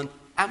Roman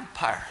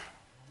Empire.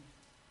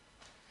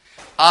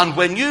 And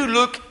when you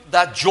look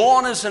that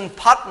John is in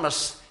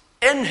Patmos,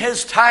 in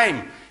his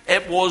time,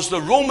 it was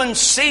the Roman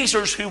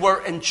Caesars who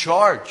were in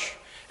charge.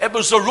 It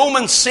was the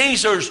Roman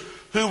Caesars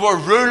who were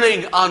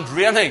ruling and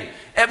reigning.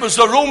 It was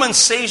the Roman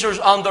Caesars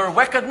and their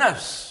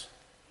wickedness.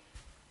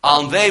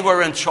 And they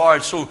were in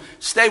charge. So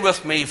stay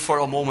with me for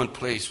a moment,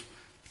 please.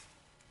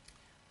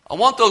 I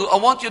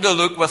want you to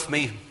look with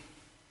me.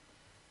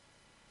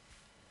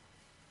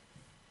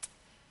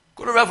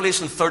 Go to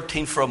Revelation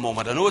 13 for a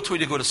moment. I know I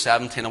told you to go to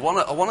 17. I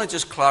want to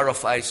just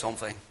clarify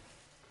something.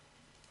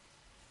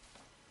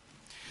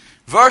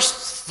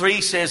 Verse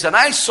 3 says, "And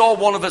I saw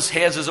one of his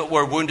heads as it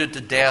were wounded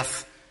to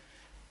death.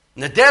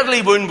 And the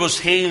deadly wound was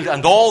healed,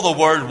 and all the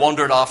world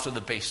wondered after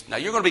the beast." Now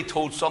you're going to be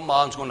told some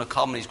man's going to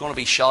come and he's going to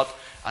be shot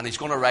and he's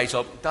going to rise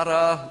up.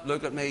 Ta-da,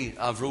 look at me,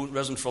 I've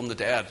risen from the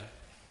dead.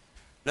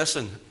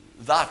 Listen,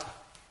 that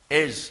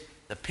is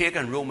the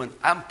pagan Roman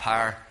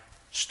Empire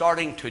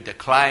starting to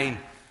decline,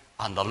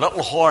 and the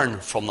little horn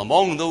from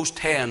among those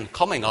 10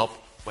 coming up,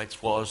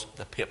 which was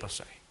the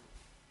papacy.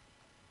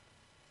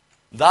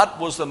 That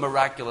was the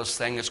miraculous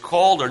thing. It's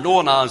called or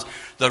known as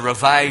the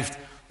revived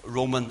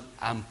Roman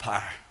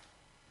Empire.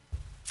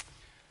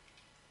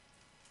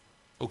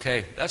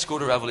 Okay, let's go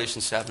to Revelation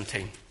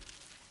 17.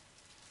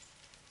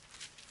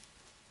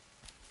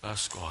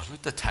 Bless God. Look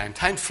at the time.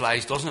 Time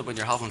flies, doesn't it, when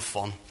you're having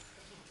fun?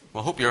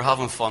 Well, I hope you're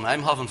having fun.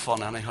 I'm having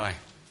fun anyhow.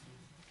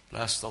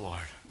 Bless the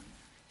Lord.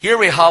 Here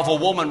we have a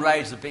woman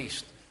rides the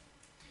beast.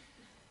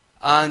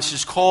 And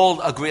she's called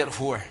a great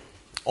whore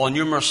on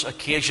numerous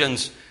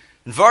occasions.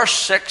 And verse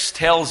 6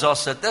 tells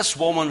us that this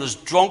woman was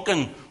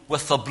drunken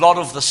with the blood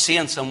of the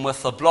saints and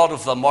with the blood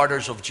of the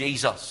martyrs of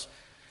Jesus.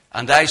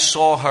 And I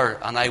saw her,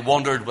 and I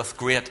wondered with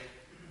great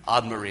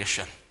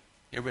admiration.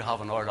 Here we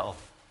have another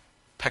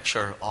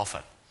picture of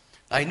it.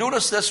 Now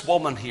notice this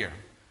woman here.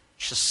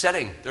 She's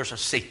sitting. There's a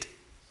seat.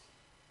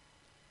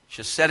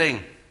 She's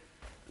sitting.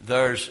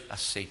 There's a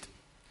seat.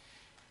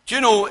 Do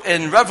you know,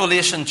 in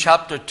Revelation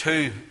chapter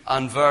 2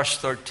 and verse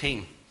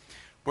 13,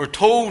 we're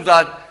told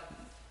that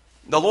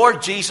the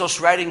Lord Jesus,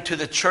 writing to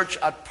the church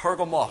at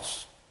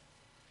Pergamos,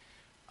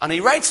 and he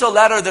writes a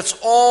letter that's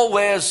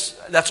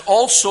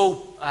also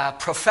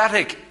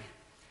prophetic.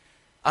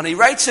 And he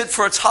writes it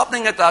for it's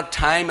happening at that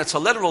time. It's a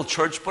literal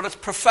church, but it's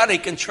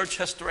prophetic in church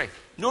history.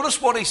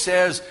 Notice what he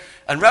says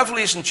in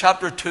Revelation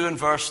chapter 2 and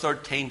verse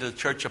 13 to the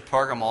church of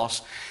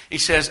Pergamos. He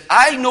says,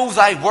 "I know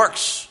thy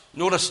works,"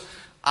 notice,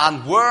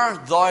 "and where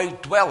thou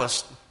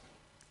dwellest,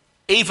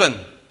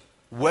 even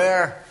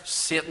where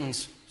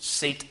Satan's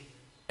seat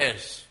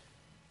is."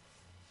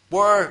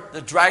 Where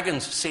the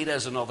dragon's seat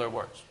is, in other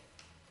words.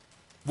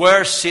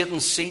 Where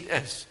Satan's seat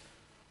is.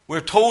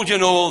 We're told, you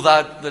know,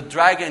 that the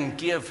dragon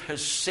gave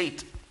his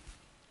seat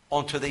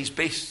unto these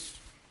beasts.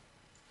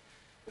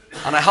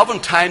 And I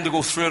haven't time to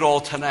go through it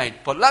all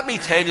tonight, but let me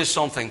tell you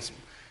something.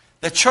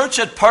 The church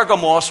at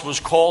Pergamos was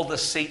called the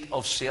seat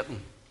of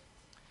Satan.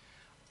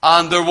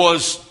 And there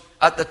was,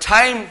 at the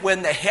time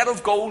when the head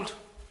of gold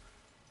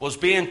was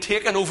being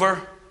taken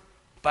over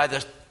by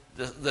the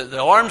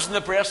arms and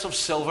the breasts of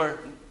silver,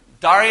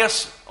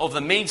 Darius of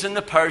the Medes and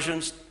the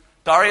Persians,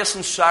 Darius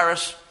and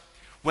Cyrus,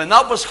 when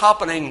that was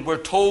happening, we're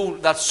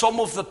told that some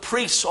of the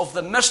priests of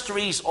the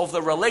mysteries of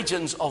the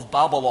religions of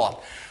Babylon,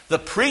 the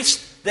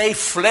priests, they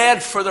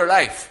fled for their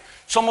life.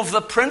 Some of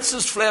the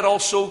princes fled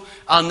also,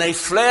 and they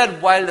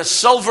fled while the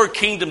silver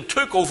kingdom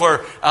took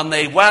over, and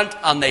they went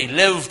and they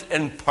lived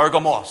in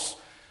Pergamos.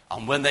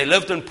 And when they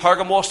lived in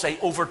Pergamos, they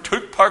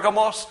overtook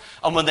Pergamos.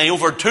 And when they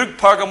overtook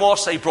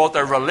Pergamos, they brought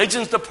their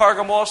religions to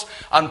Pergamos.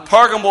 And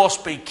Pergamos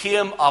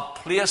became a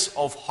place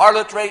of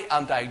harlotry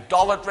and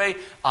idolatry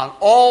and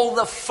all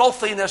the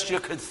filthiness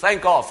you could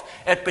think of.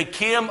 It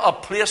became a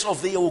place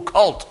of the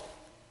occult.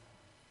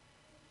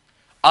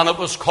 And it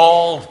was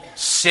called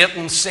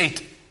Satan's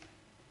seat.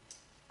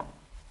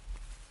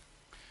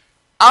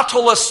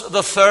 Attalus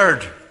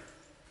III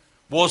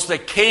was the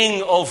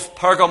king of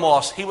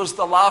Pergamos. He was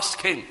the last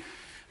king.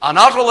 And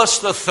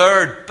Attalus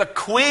III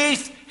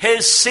bequeathed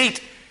his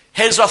seat,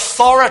 his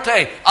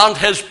authority, and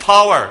his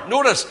power.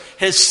 Notice,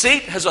 his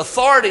seat, his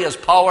authority, his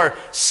power,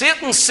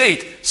 Satan's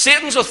seat,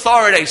 Satan's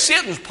authority,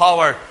 Satan's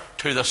power,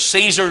 to the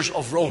Caesars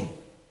of Rome.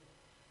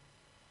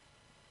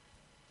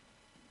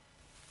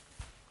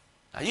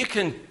 Now you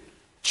can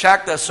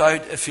check this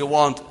out if you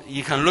want.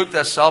 You can look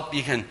this up.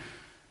 You can,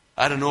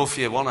 I don't know if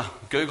you want to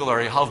Google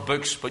or you have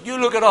books, but you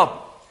look it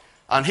up.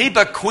 And he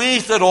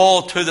bequeathed it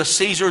all to the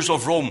Caesars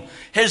of Rome.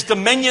 His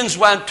dominions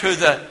went to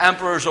the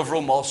emperors of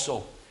Rome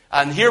also.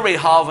 And here we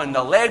have, in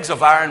the legs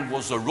of iron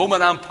was the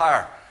Roman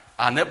Empire,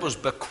 and it was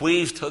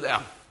bequeathed to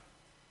them.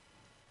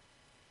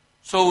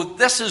 So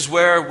this is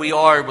where we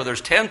are, where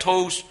there's 10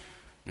 toes,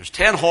 there's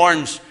 10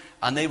 horns,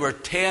 and they were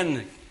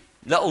 10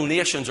 little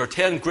nations or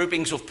 10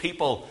 groupings of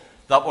people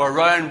that were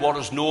around what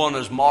is known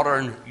as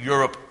modern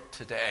Europe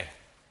today.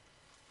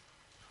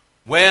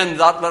 When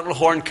that little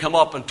horn came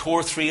up and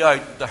tore three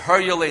out, the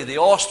Heruli, the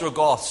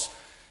Ostrogoths,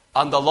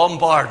 and the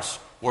Lombards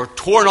were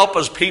torn up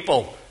as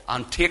people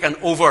and taken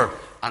over.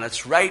 And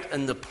it's right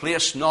in the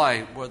place now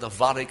where the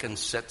Vatican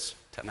sits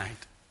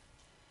tonight.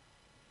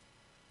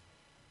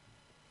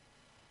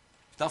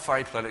 It's not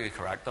very politically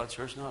correct, that's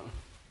yours, not.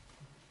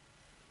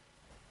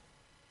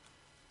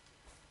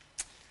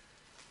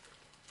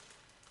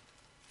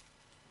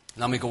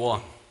 Let me go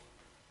on.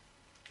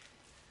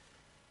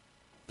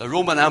 The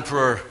Roman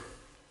Emperor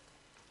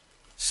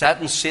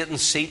sat in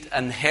Satan's seat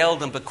and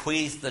held and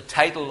bequeathed the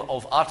title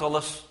of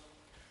Attalus.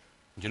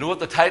 Do you know what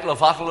the title of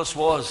Attalus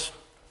was?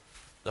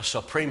 The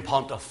Supreme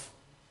Pontiff.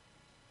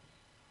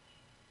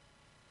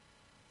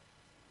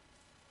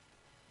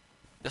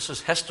 This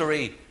is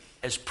history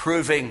is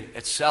proving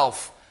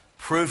itself,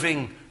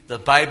 proving the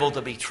Bible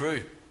to be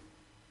true.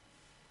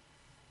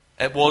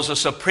 It was a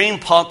Supreme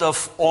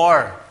Pontiff,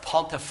 or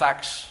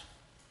Pontifex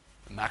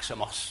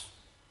Maximus.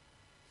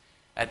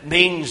 It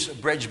means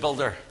bridge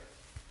builder.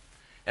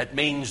 It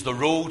means the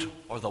road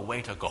or the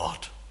way to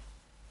God.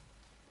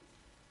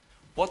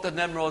 What did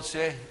Nimrod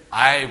say?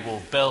 I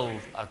will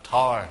build a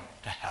tower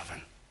to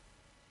heaven.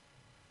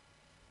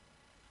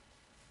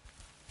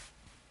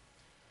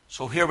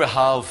 So here we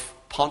have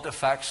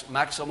Pontifex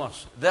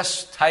Maximus.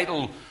 This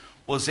title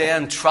was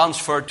then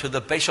transferred to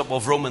the Bishop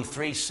of Rome in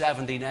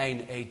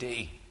 379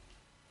 AD.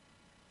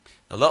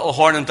 The little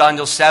horn in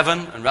Daniel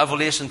 7 and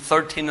Revelation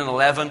 13 and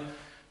 11.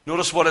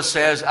 Notice what it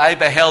says. I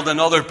beheld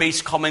another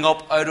beast coming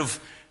up out of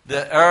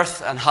the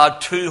earth and had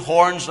two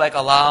horns like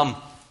a lamb,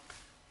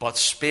 but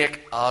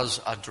spake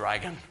as a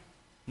dragon.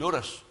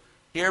 Notice,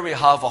 here we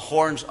have a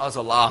horns as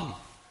a lamb.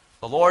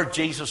 The Lord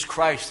Jesus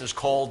Christ is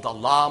called the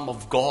Lamb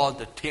of God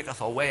that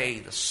taketh away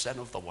the sin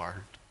of the world.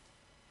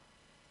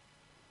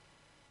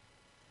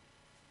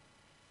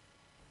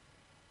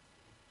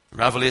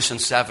 Revelation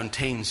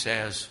 17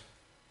 says,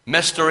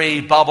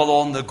 Mystery,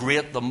 Babylon the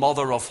Great, the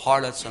mother of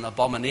harlots and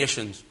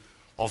abominations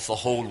of the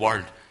whole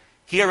world.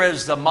 Here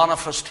is the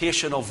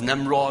manifestation of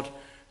Nimrod,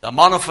 the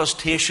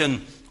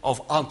manifestation of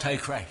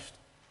Antichrist.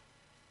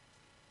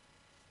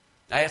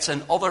 Now it's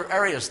in other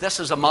areas.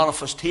 This is a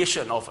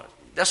manifestation of it.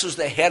 This is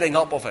the heading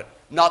up of it.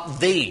 Not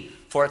the,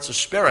 for it's a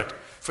spirit.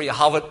 For you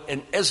have it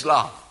in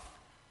Islam.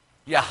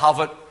 You have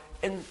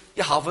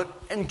it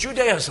in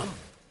Judaism.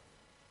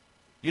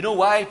 You know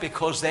why?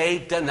 Because they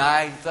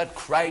deny that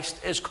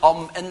Christ is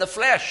come in the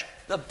flesh.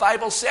 The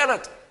Bible said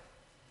it.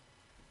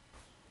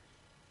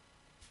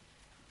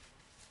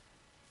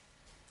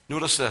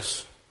 Notice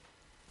this.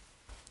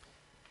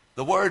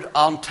 The word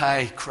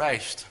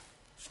Antichrist.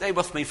 Stay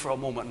with me for a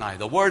moment now.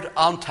 The word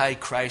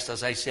Antichrist,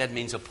 as I said,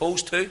 means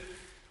opposed to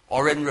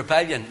or in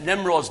rebellion.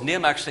 Nimrod's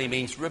name actually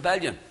means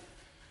rebellion.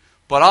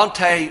 But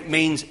anti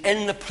means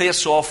in the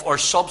place of or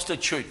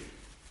substitute.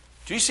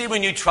 Do you see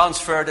when you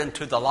transfer it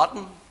into the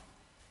Latin? Do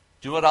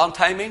you know what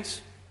anti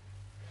means?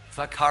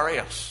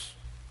 Vicarious.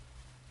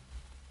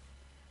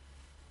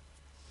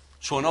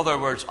 So in other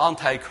words,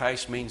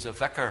 Antichrist means a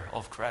vicar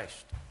of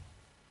Christ.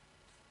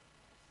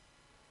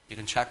 You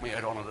can check me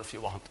out on it if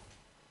you want.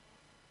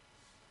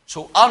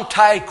 So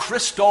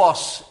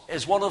Antichristos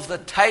is one of the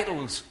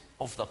titles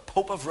of the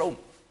Pope of Rome.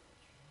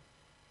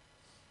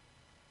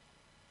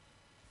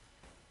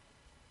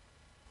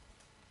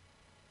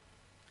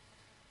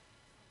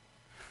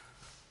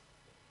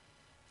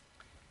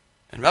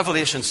 In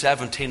Revelation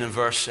 17 and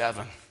verse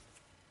 7,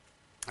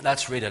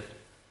 let's read it.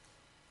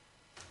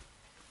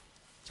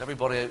 Is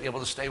everybody able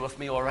to stay with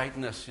me all right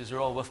in this? Is you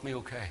all with me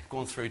okay?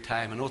 Going through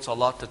time. I know it's a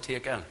lot to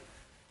take in.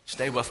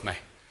 Stay with me.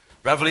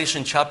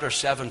 Revelation chapter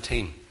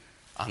 17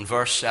 and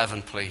verse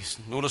 7, please.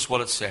 Notice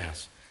what it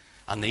says.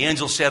 And the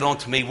angel said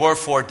unto me,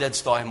 Wherefore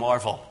didst thou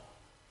marvel?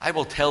 I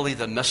will tell thee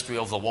the mystery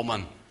of the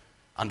woman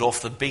and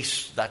of the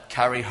beast that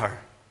carry her.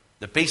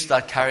 The beast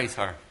that carrieth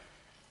her,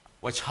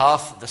 which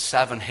hath the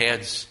 7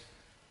 heads,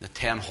 the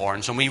 10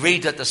 horns. And we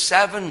read that the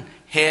 7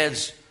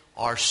 heads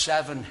are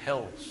 7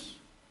 hills.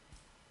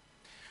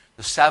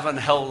 The 7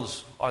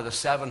 hills are the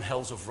 7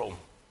 hills of Rome.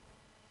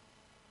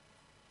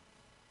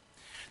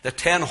 The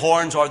 10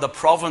 horns are the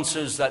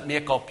provinces that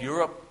make up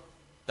Europe,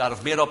 that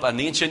have made up an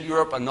ancient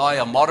Europe and now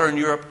a modern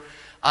Europe.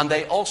 And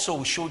they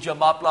also showed you a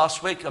map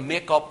last week and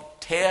make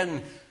up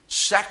 10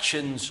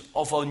 sections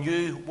of a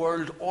new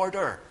world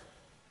order.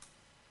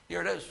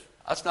 Here it is.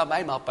 That's not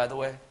my map, by the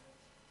way.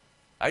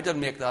 I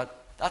didn't make that.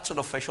 That's an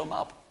official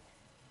map.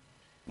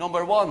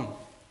 Number 1,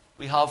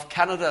 we have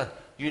Canada,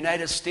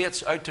 United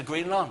States out to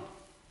Greenland.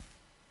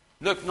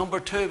 Look, number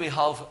 2, we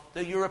have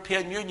the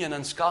European Union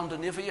and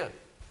Scandinavia.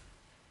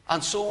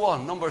 And so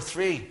on. Number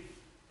 3,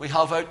 we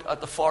have out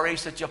at the Far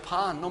East at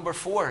Japan. Number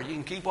 4, you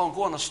can keep on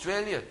going,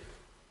 Australia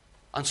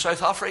and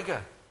South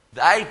Africa.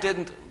 I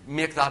didn't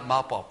make that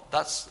map up.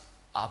 That's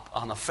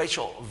an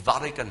official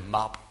Vatican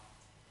map.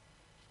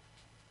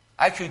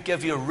 I could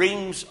give you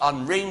reams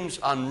and reams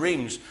and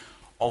reams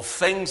of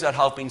things that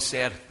have been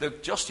said.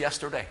 Look, just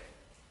yesterday,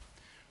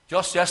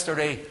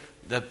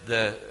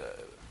 the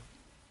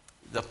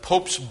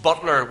Pope's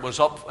butler was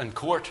up in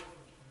court.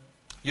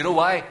 You know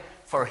why?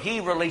 For he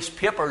released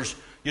papers.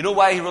 You know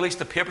why he released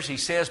the papers? He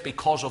says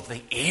because of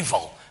the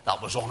evil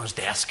that was on his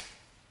desk.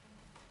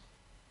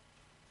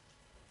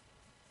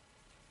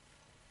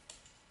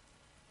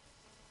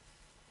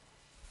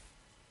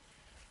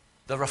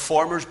 The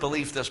Reformers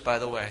believed this, by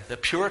the way. The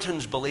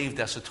Puritans believed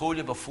this. I told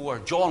you before.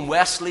 John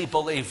Wesley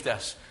believed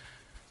this.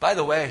 By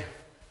the way,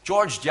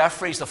 George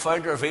Jeffreys, the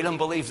founder of Elim,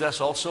 believed this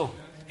also.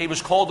 He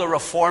was called the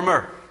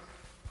Reformer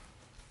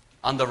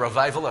and the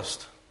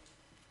Revivalist.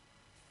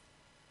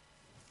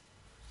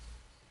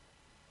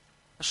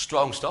 That's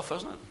strong stuff,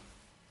 isn't it?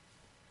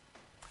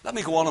 Let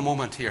me go on a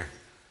moment here.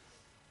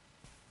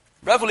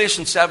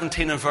 Revelation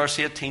 17 and verse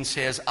 18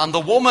 says, "And the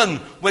woman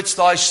which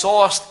thou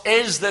sawest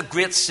is the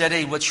great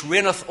city which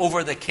reigneth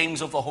over the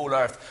kings of the whole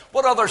earth."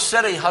 What other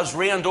city has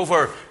reigned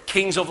over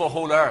kings of the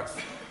whole earth?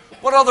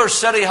 What other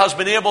city has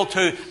been able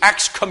to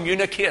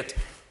excommunicate?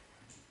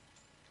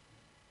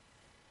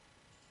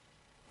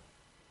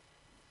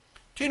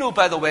 Do you know,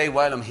 by the way,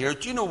 while I'm here,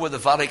 do you know where the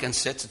Vatican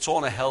sits? It's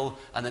on a hill,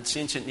 and its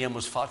ancient name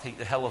was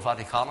the Hill of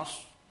Vaticanus.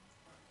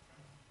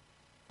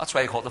 That's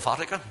why you call it the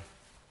Vatican.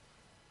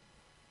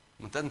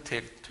 It didn't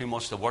take too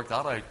much to work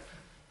that out.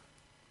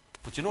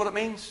 But you know what it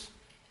means?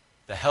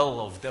 The hill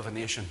of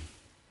divination.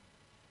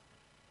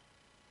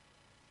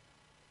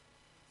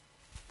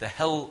 The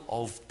hill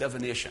of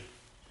divination.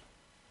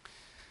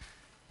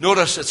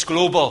 Notice it's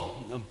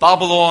global.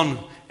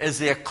 Babylon is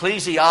the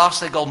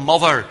ecclesiastical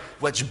mother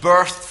which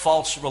birthed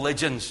false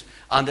religions,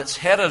 and it's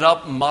headed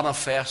up and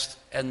manifest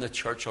in the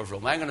Church of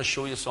Rome. I'm going to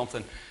show you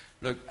something.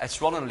 Look, it's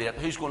running late.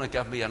 Who's going to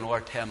give me another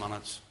 10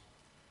 minutes?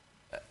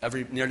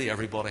 Nearly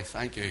everybody.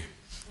 Thank you.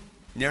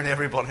 Nearly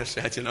everybody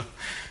said,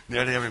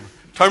 nearly everybody.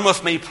 Turn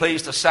with me,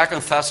 please, to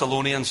 2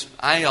 Thessalonians.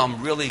 I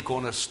am really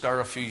going to stir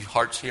a few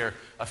hearts here,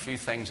 a few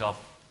things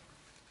up.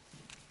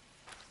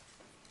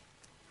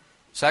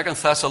 2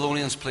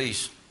 Thessalonians,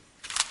 please.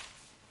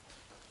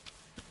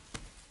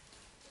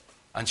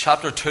 And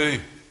chapter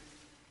 2.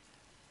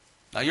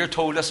 Now, you're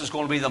told this is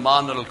going to be the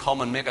man that will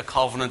come and make a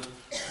covenant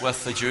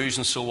with the Jews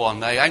and so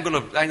on. Now, I'm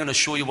going to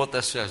show you what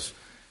this is.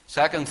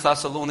 2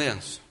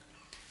 Thessalonians.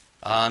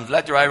 And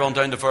let your eye run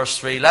down to verse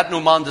 3. "Let no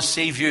man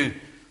deceive you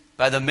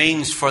by the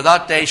means, for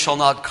that day shall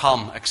not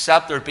come,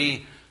 except there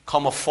be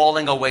come a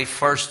falling away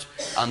first,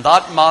 and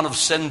that man of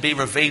sin be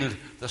revealed,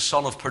 the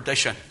son of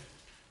perdition."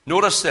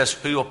 Notice this: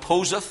 "Who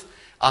opposeth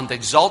and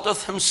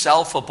exalteth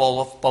himself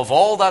above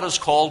all that is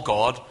called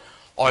God,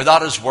 or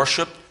that is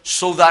worshipped,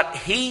 so that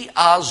he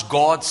as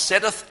God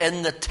sitteth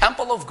in the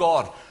temple of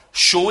God,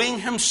 showing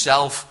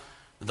himself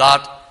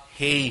that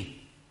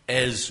he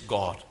is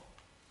God.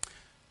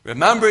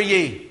 Remember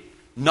ye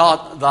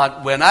not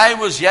that when I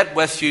was yet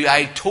with you,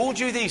 I told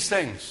you these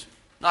things."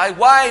 Now,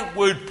 why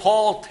would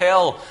Paul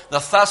tell the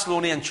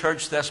Thessalonian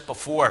church this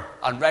before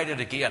and write it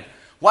again?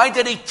 Why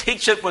did he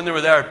teach it when they were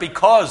there?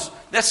 Because,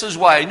 this is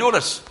why,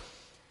 notice,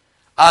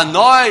 "And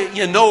now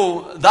you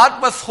know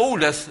that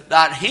withholdeth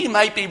that he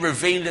might be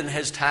revealed in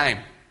his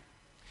time.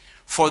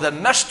 For the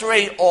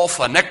mystery of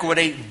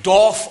iniquity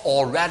doth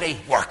already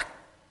work."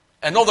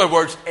 In other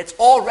words, it's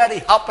already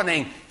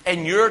happening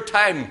in your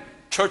time,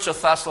 Church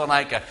of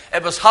Thessalonica.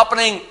 It was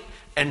happening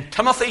in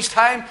Timothy's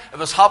time. It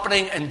was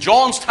happening in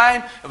John's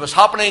time. It was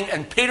happening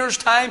in Peter's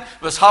time.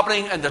 It was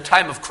happening in the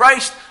time of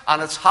Christ.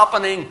 And it's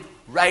happening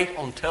right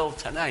until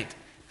tonight.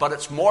 But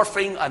it's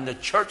morphing and the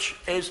church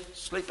is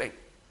sleeping.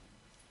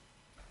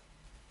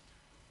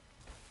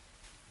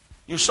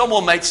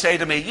 Someone might say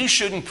to me, "You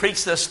shouldn't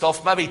preach this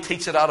stuff. Maybe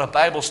teach it at a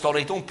Bible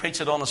study. Don't preach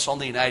it on a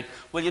Sunday night."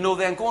 Well,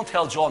 then go and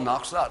tell John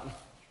Knox that.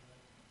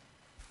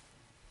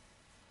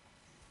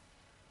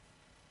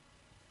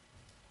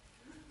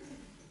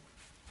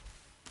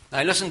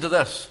 Now listen to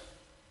this.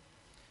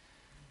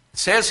 It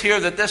says here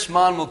that this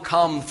man will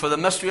come, for the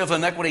mystery of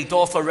iniquity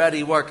doth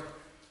already work.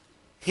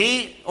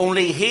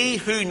 Only he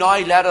who now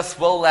letteth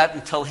will let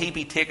until he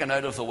be taken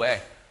out of the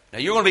way. Now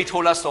you're going to be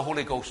told that's the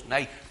Holy Ghost.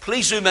 Now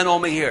please zoom in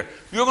on me here.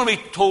 You're going to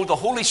be told the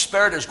Holy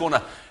Spirit is going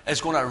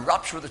to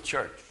rapture the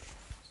church.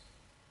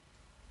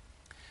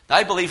 Now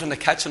I believe in the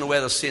catching away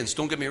of the saints.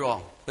 Don't get me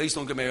wrong. Please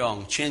don't get me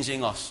wrong.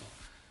 Changing us.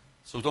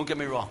 So don't get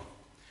me wrong.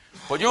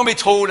 But you're going to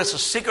be told it's a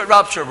secret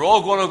rapture. We're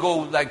all going to go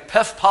like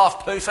piff,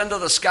 paff, poof into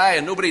the sky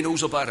and nobody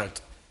knows about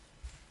it.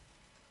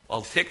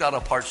 I'll take that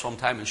apart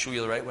sometime and show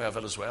you the right way of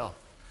it as well.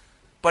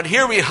 But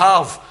here we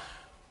have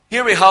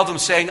them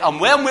saying,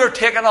 "And when we're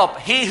taken up,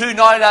 he who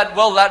now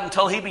will let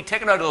until he be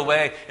taken out of the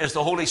way is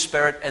the Holy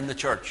Spirit in the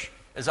church."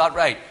 Is that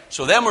right?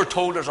 So then we're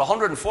told there's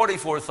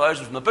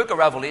 144,000 from the book of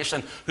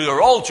Revelation who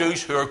are all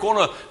Jews who are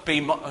going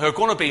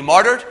to be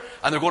martyred,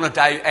 and they're going to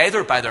die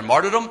either by their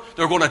martyrdom,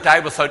 they're going to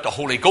die without the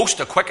Holy Ghost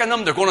to quicken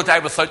them, they're going to die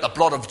without the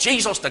blood of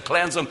Jesus to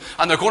cleanse them,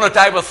 and they're going to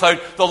die without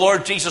the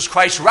Lord Jesus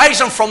Christ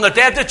rising from the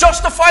dead to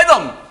justify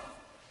them.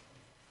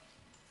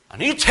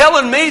 And you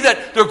telling me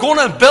that they're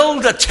going to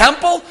build a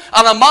temple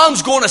and a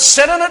man's going to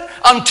sit in it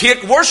and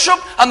take worship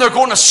and they're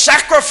going to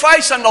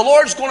sacrifice and the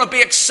Lord's going to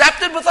be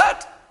accepted with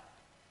that?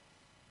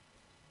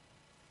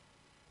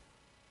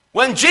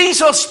 When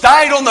Jesus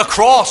died on the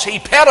cross, he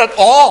paid it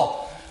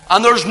all.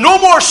 And there's no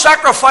more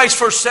sacrifice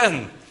for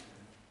sin.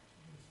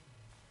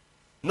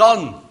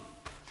 None.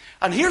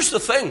 And here's the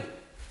thing.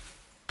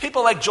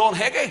 People like John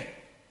Hagee.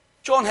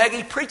 John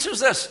Hagee preaches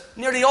this.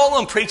 Nearly all of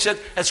them preach it.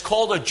 It's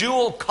called a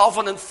dual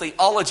covenant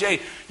theology.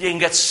 You can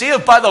get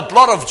saved by the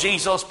blood of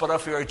Jesus, but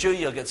if you're a Jew,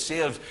 you'll get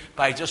saved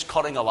by just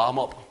cutting a lamb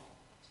up.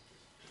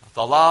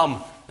 The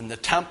lamb in the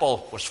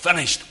temple was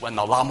finished when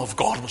the Lamb of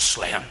God was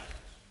slain.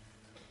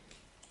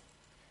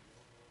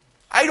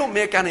 I don't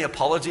make any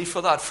apology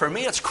for that. For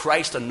me, it's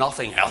Christ and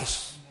nothing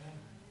else.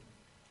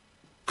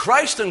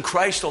 Christ and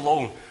Christ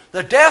alone.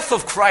 The death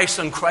of Christ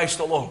and Christ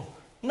alone.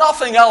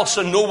 Nothing else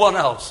and no one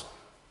else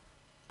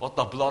but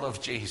the blood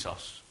of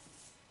Jesus.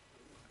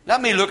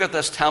 Let me look at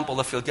this temple,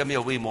 if you'll give me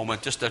a wee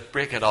moment, just to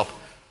break it up.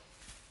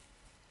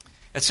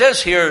 It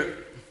says here,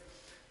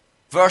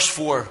 verse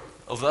 4,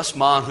 of this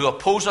man who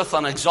opposeth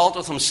and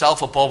exalteth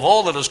himself above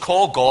all that is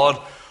called God,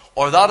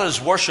 or that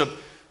is worship,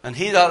 and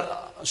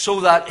so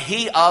that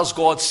he as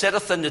God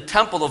sitteth in the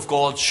temple of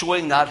God,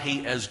 showing that he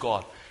is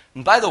God.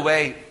 And by the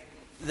way,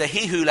 the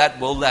he who let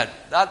will let,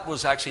 that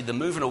was actually the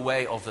moving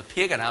away of the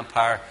pagan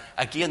empire.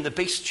 Again, the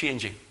beast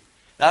changing.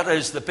 That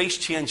is the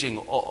beast changing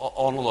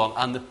on along,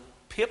 and the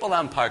papal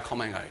empire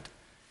coming out.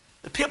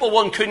 The papal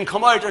one couldn't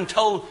come out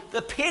until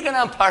the pagan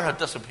empire had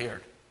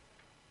disappeared.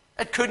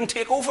 It couldn't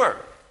take over.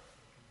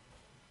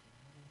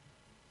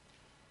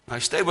 Now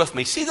stay with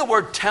me. See the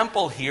word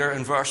temple here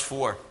in verse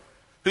 4.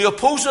 Who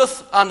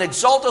opposeth and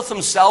exalteth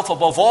himself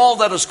above all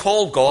that is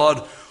called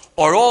God,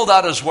 or all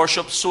that is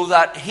worshipped, so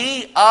that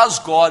he as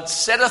God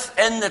sitteth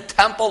in the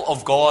temple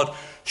of God,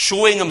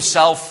 showing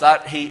himself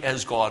that he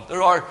is God.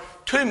 There are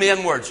two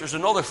main words. There's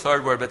another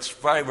third word that's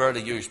very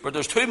rarely used, but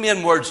there's two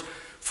main words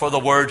for the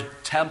word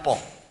temple.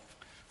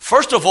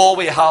 First of all,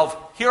 we have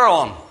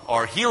hieron,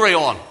 or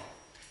hieron.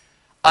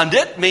 And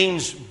it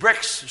means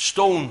bricks,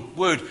 stone,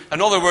 wood.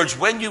 In other words,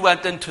 when you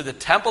went into the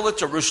temple at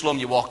Jerusalem,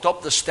 you walked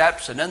up the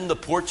steps and in the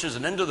porches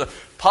and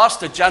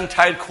past the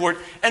Gentile court,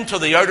 into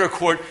the outer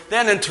court,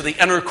 then into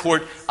the inner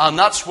court, and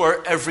that's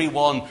where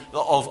everyone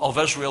of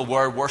Israel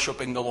were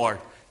worshipping the Lord.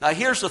 Now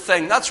here's the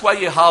thing, that's why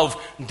you have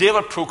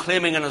David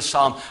proclaiming in his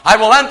psalm, I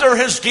will enter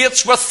his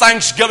gates with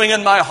thanksgiving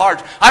in my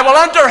heart. I will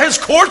enter his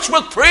courts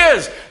with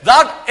praise.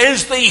 That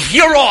is the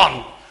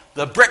hieron.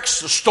 The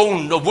bricks, the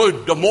stone, the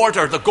wood, the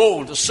mortar, the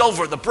gold, the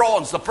silver, the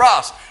bronze, the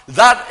brass.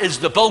 That is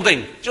the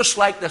building. Just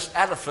like this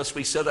edifice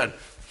we sit in.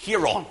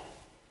 Hieron.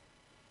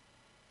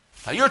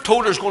 Now you're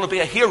told there's going to be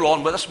a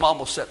hieron where this man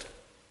will sit.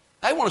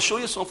 I want to show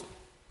you something.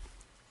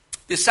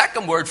 The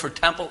second word for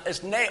temple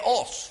is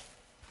naos.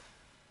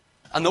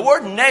 And the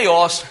word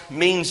naos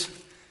means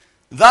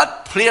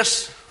that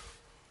place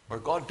where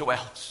God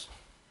dwells.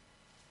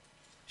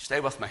 Stay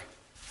with me.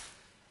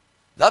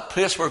 That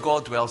place where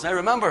God dwells. Now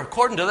remember,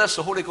 according to this,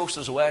 the Holy Ghost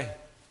is away.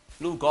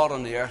 No God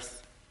on the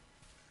earth.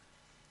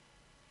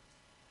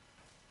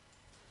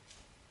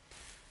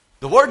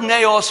 The word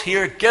naos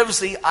here gives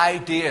the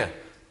idea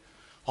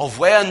of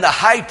when the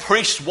high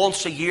priest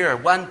once a year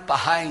went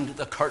behind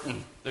the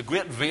curtain, the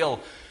great veil,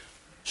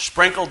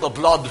 sprinkled the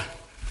blood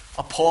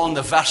upon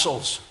the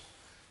vessels,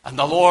 and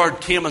the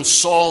Lord came and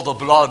saw the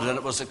blood, and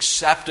it was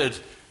accepted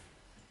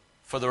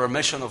for the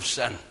remission of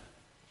sin.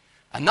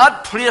 And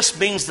that place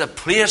means the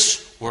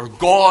place where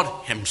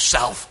God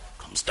himself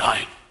comes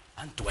down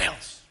and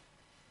dwells.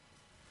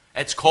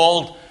 It's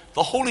called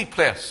the holy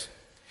place.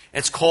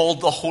 It's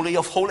called the Holy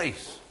of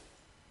Holies.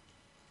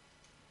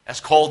 It's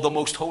called the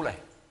Most Holy.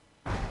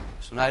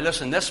 So now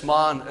listen, this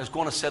man is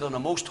going to sit in the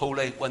Most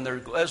Holy when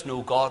there is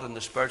no God and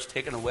the Spirit's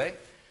taken away.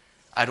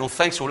 I don't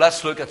think so.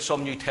 Let's look at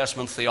some New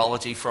Testament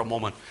theology for a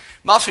moment.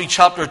 Matthew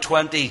chapter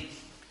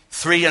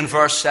 23 and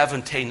verse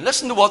 17.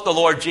 Listen to what the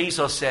Lord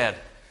Jesus said.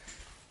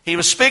 He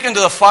was speaking to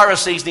the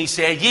Pharisees and he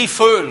said, ye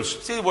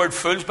fools. See the word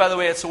fools, by the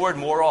way, it's the word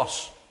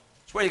moros.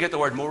 It's where you get the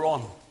word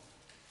moron.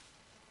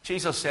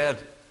 Jesus said,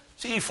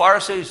 see, ye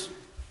Pharisees,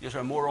 you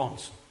are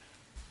morons.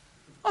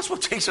 That's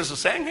what Jesus is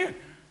saying here.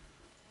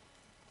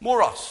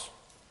 Moros.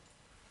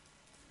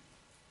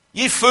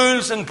 Ye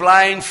fools and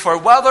blind, for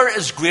whether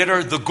is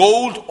greater, the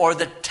gold or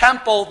the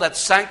temple that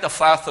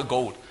sanctifieth the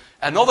gold?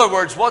 In other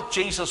words, what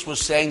Jesus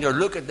was saying there,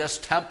 look at this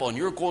temple and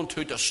you're going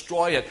to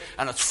destroy it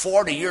and it's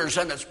 40 years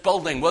in its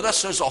building. Well,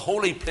 this is a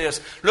holy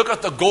place. Look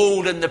at the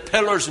gold and the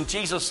pillars. And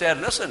Jesus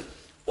said, listen,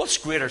 what's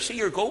greater? See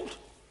your gold?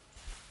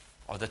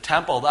 Or the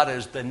temple, that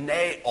is the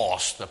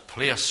naos, the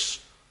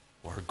place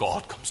where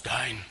God comes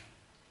down.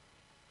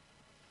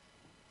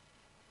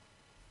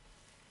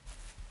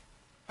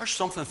 There's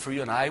something for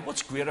you and I.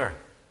 What's greater?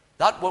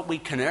 That what we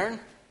can earn?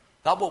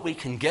 That what we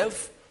can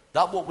give?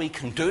 That what we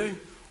can do?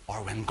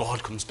 Or when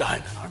God comes down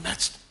in our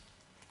midst?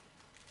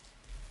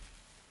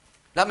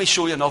 Let me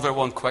show you another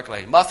one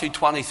quickly. Matthew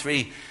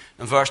 23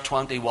 and verse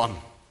 21.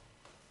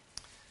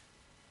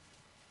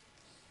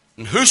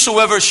 And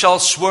whosoever shall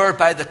swear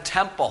by the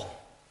temple,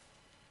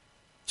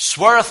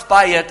 sweareth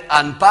by it,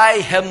 and by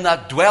him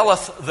that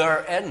dwelleth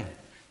therein.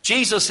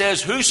 Jesus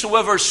says,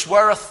 whosoever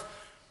sweareth,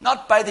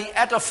 not by the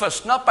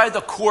edifice, not by the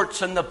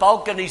courts and the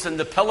balconies and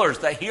the pillars,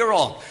 the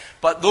hereon,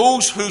 but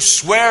those who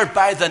swear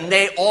by the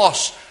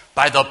naos,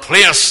 by the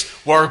place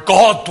where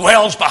God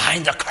dwells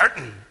behind the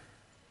curtain.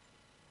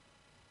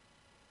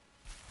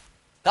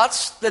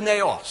 That's the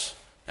naos.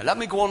 Now let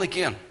me go on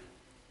again.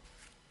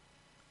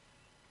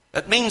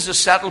 It means a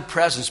settled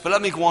presence, but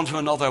let me go on to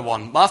another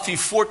one. Matthew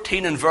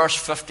 14 and verse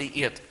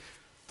 58.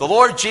 The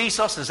Lord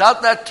Jesus is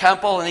at that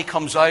temple and he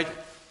comes out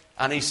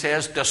and he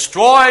says,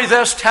 destroy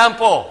this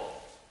temple.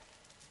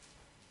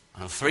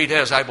 And in 3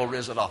 days I will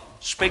raise it up.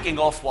 Speaking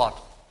of what?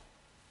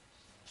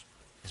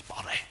 His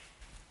body.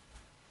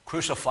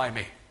 Crucify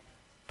me.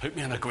 Put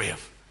me in a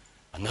grave.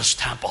 And this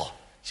temple,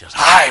 he says,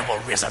 I will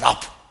raise it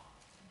up.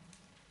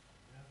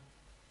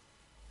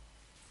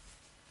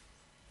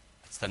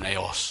 It's the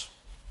naos.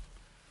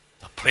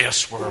 The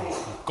place where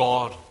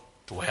God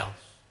dwells.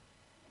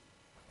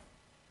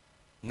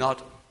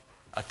 Not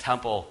a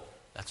temple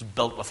that's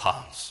built with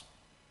hands.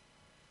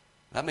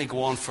 Let me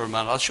go on for a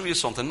minute. I'll show you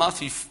something.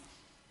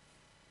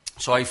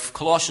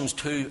 Colossians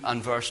 2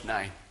 and verse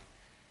 9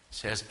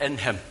 says, in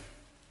him,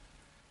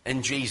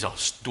 in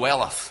Jesus,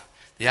 dwelleth.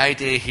 The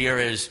idea here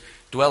is,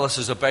 dwelleth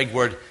is a big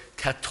word,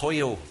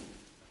 katoio.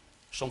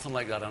 Something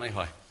like that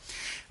anyhow.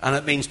 And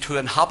it means to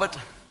inhabit.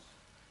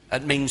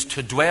 It means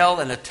to dwell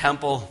in a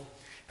temple.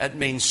 It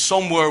means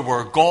somewhere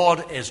where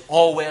God is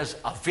always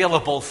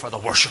available for the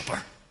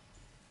worshipper.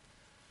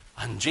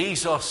 And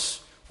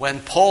Jesus, when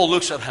Paul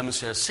looks at him and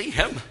says, see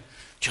him?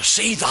 Do you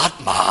see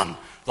that man?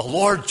 The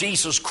Lord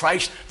Jesus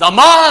Christ, the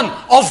man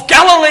of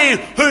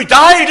Galilee who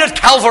died at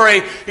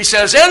Calvary. He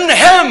says, in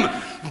him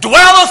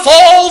dwelleth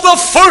all the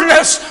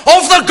fullness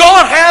of the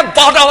Godhead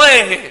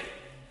bodily.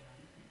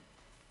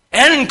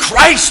 In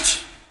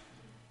Christ.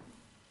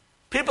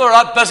 People are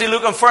not busy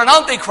looking for an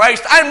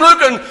antichrist. I'm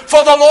looking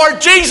for the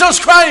Lord Jesus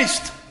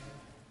Christ.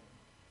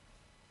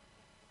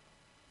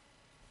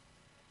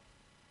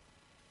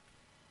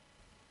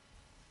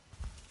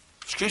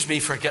 Excuse me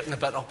for getting a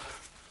bit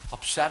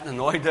upset and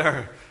annoyed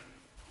there.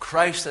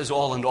 Christ is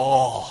all in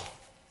all.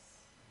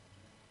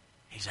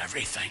 He's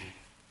everything.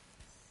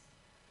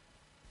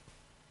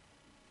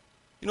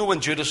 You know when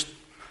Judas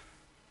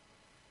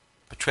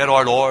betrayed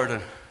our Lord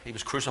and he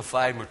was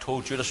crucified, and we're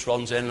told Judas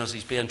runs in as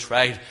he's being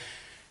tried. It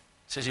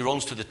says he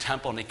runs to the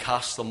temple and he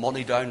casts the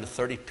money down, the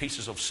 30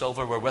 pieces of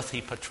silver wherewith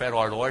he betrayed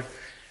our Lord.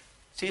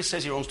 See, it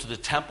says he runs to the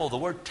temple. The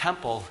word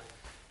temple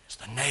is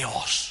the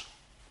naos.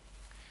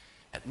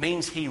 It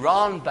means he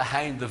ran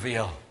behind the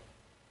veil,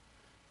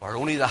 where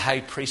only the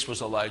high priest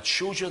was allowed.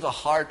 Shows you the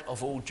heart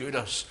of old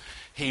Judas.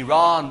 He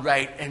ran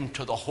right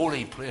into the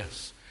holy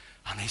place.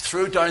 And he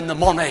threw down the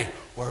money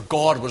where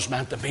God was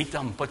meant to meet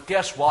them. But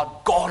guess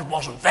what? God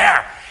wasn't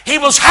there. He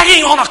was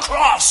hanging on a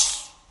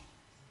cross.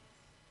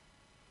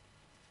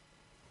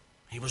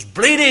 He was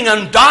bleeding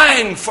and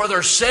dying for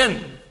their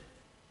sin.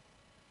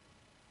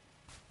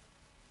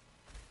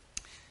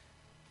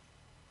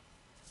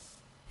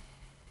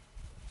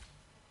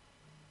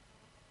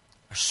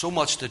 There's so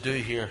much to do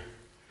here.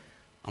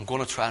 I'm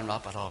going to try and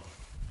wrap it up.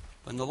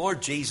 When the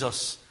Lord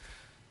Jesus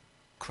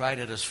cried,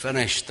 it is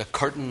finished, the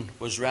curtain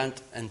was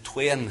rent in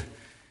twain.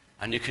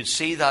 And you could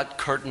see that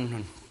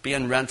curtain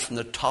being rent from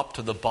the top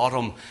to the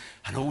bottom.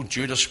 And old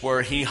Judas,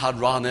 where he had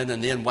run in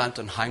and then went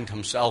and hanged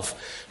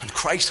himself. And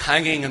Christ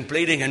hanging and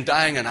bleeding and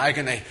dying in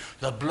agony,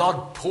 the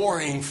blood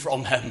pouring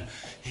from him.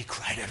 He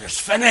cried, it is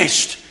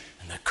finished.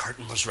 And the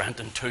curtain was rent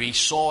in two. He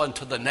saw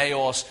into the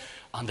naos,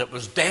 and it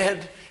was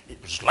dead, it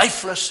was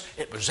lifeless,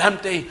 it was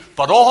empty.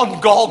 But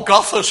on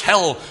Golgotha's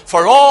hill,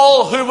 for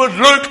all who would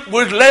look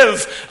would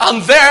live.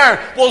 And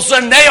there was the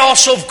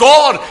naos of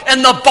God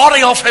in the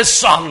body of his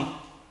Son.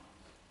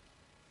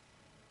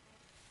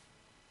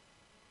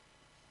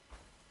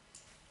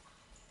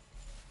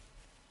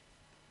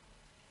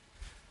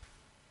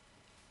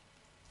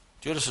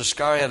 Judas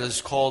Iscariot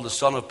is called the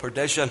son of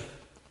perdition.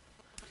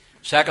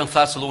 2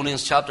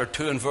 Thessalonians chapter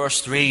 2 and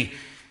verse 3.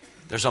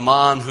 There's a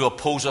man who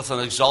opposeth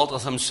and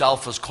exalteth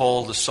himself is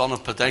called the son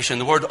of perdition.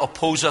 The word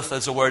opposeth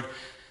is the word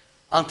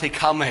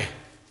antikame.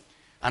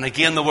 And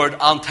again the word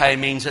anti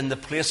means in the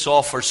place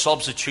of or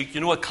substitute.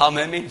 You know what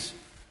kame means?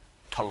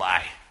 To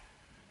lie.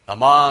 The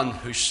man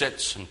who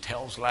sits and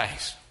tells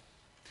lies.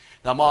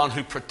 The man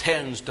who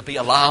pretends to be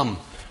a lamb.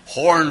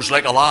 Horns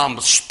like a lamb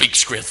but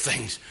speaks great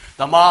things.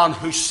 The man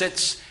who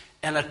sits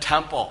in a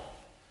temple.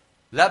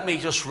 Let me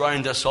just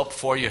round this up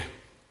for you.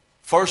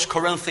 1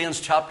 Corinthians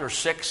chapter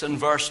 6 and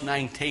verse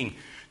 19.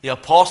 The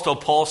Apostle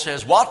Paul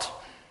says, what?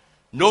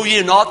 Know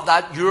ye not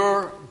that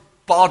your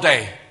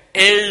body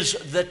is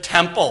the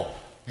temple?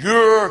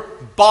 Your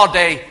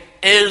body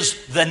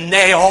is the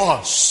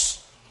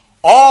naos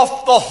of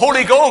the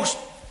Holy Ghost,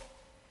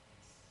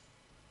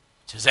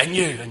 which is in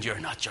you, and you're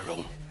not your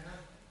own.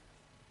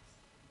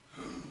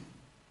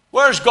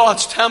 Where's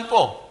God's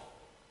temple?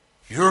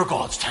 You're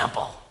God's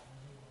temple.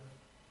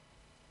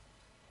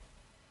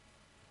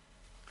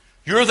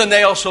 You're the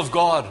naos of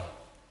God.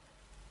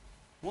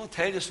 I want to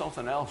tell you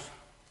something else.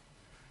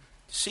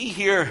 See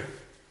here,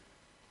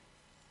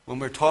 when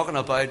we're talking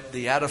about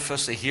the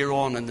edifice, the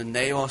Hieron and the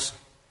naos,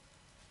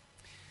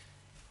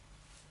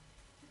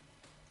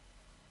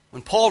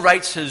 when Paul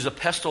writes his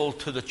epistle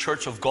to the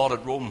church of God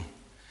at Rome,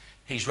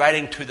 he's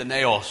writing to the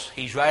naos.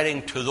 He's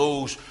writing to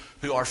those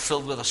who are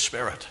filled with the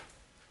Spirit,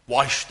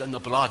 washed in the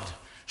blood,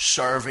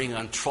 serving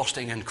and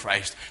trusting in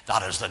Christ.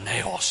 That is the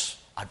naos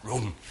at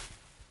Rome.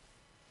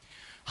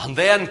 And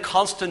then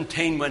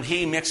Constantine, when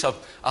he makes a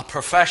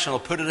profession, I'll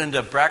put it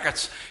into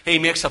brackets, he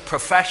makes a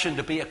profession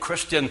to be a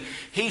Christian,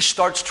 he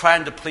starts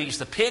trying to please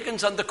the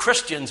pagans and the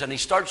Christians, and he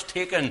starts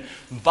taking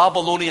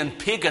Babylonian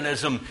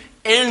paganism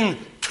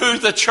into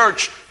the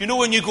church. You know,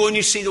 when you go and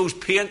you see those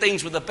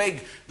paintings with the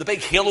big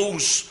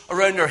halos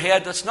around their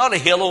head, that's not a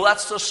halo,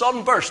 that's the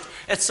sunburst.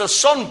 It's the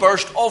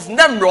sunburst of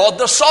Nimrod,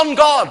 the sun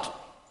god.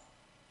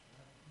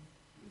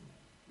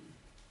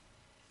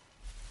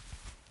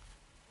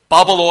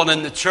 Babylon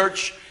in the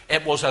church,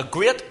 it was a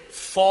great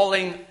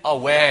falling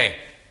away.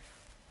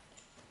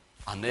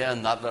 And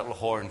then that little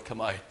horn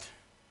came out.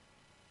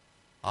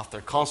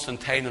 After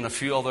Constantine and a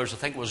few others, I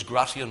think it was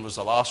Gratian was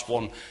the last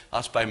one.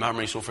 That's by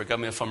memory, so forgive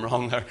me if I'm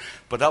wrong there.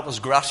 But that was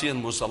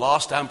Gratian was the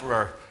last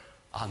emperor.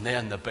 And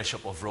then the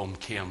Bishop of Rome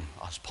came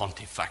as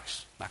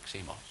Pontifex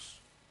Maximus.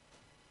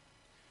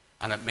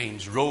 And it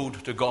means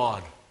road to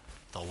God,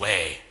 the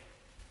way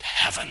to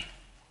heaven.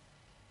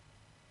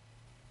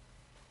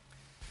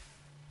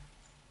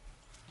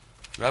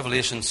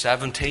 Revelation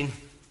 17,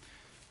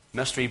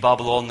 Mystery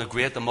Babylon the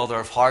Great, the mother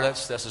of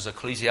harlots. This is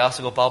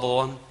ecclesiastical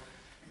Babylon.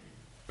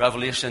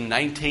 Revelation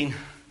 18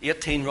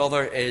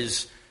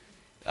 is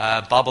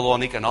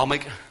Babylon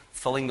economic,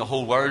 filling the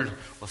whole world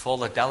with all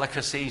the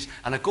delicacies.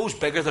 And it goes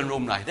bigger than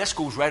Rome now. This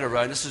goes right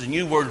around. This is a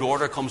new world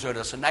order comes out of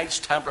this. A Knights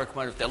Templar comes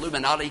out of the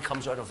Illuminati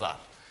comes out of that.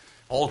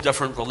 All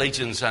different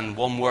religions and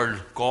one world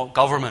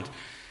government.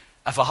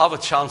 If I have a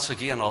chance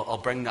again, I'll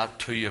bring that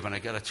to you when I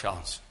get a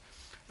chance.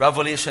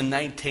 Revelation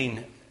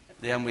 19,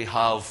 then we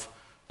have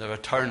the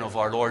return of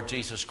our Lord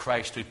Jesus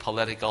Christ to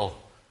political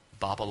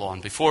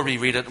Babylon. Before we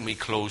read it and we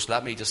close,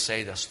 let me just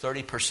say this.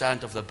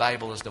 30% of the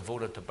Bible is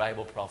devoted to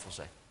Bible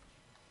prophecy.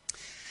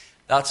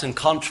 That's in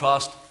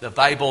contrast, the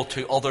Bible,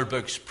 to other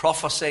books.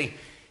 Prophecy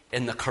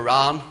in the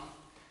Quran,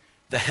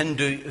 the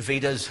Hindu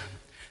Vedas,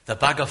 the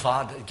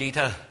Bhagavad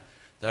Gita,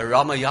 the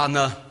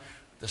Ramayana,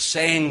 the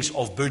sayings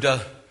of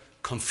Buddha,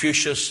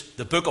 Confucius,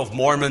 the Book of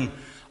Mormon.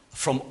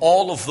 From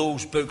all of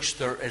those books,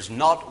 there is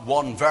not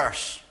one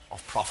verse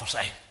of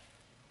prophecy.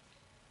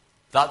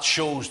 That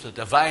shows the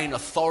divine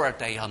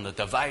authority and the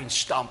divine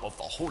stamp of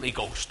the Holy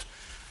Ghost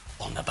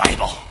on the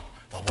Bible,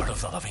 the Word of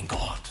the living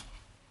God.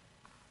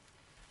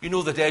 You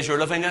know the days you're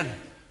living in?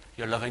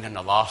 You're living in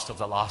the last of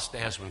the last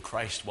days when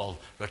Christ will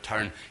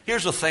return.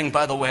 Here's the thing,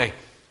 by the way.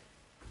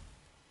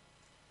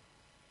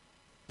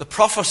 The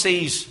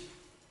prophecies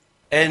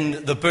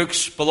in the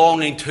books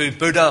belonging to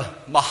Buddha,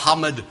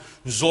 Muhammad,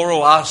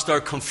 Zoroaster,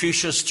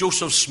 Confucius,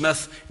 Joseph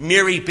Smith,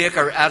 Mary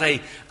Baker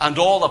Eddy, and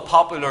all the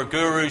popular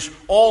gurus,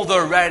 all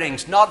their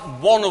writings,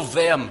 not one of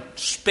them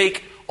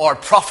speak or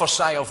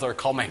prophesy of their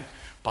coming.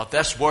 But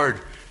this word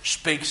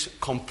speaks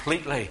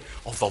completely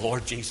of the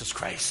Lord Jesus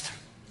Christ.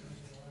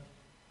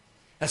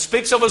 It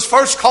speaks of his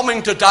first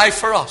coming to die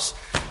for us.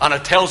 And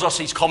it tells us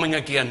he's coming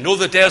again. Know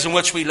the days in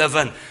which we live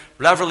in.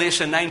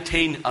 Revelation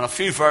 19 and a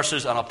few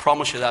verses, and I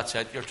promise you that's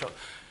it.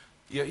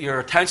 Your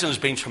attention has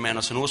been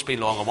tremendous. I know it's been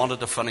long. I wanted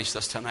to finish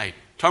this tonight.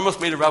 Turn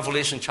with me to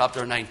Revelation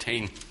chapter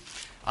 19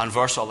 and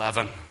verse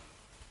 11.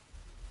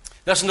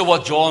 Listen to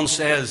what John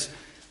says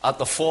at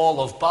the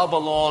fall of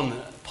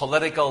Babylon,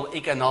 political,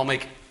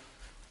 economic,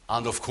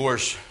 and of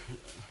course,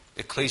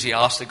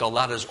 ecclesiastical.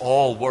 That is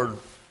all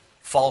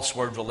false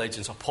word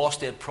religions,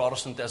 apostate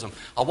Protestantism.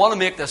 I want to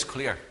make this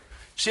clear.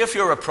 See, if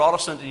you're a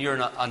Protestant and you're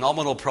a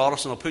nominal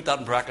Protestant, I'll put that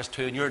in brackets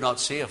too, and you're not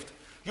saved,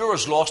 you're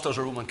as lost as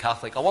a Roman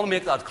Catholic. I want to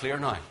make that clear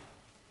now.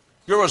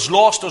 You're as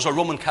lost as a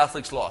Roman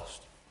Catholic's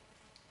lost.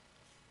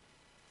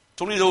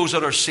 It's only those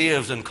that are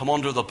saved and come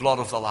under the blood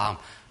of the Lamb.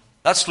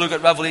 Let's look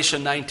at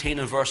Revelation 19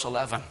 and verse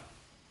 11.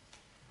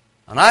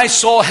 And I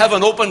saw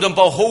heaven opened, and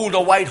behold,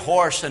 a white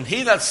horse, and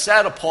he that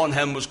sat upon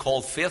him was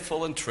called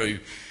Faithful and True.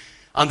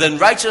 And in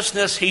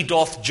righteousness he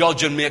doth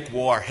judge and make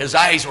war. His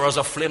eyes were as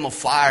a flame of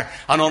fire,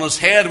 and on his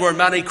head were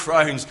many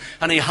crowns.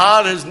 And he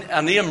had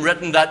a name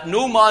written that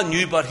no man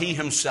knew but he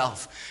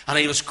himself. And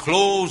he was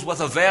clothed with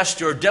a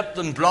vesture dipped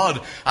in blood,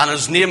 and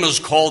his name is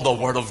called the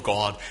Word of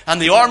God. And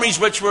the armies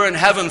which were in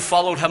heaven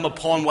followed him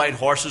upon white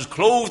horses,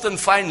 clothed in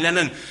fine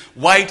linen,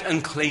 white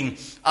and clean.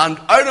 And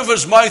out of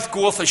his mouth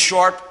goeth a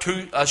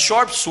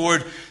sharp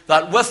sword,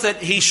 that with it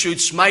he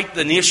should smite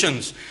the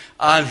nations.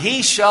 And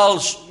he shall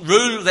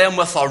rule them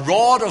with a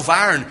rod of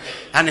iron,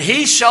 and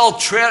he shall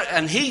tread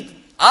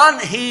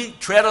And he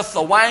treadeth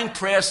the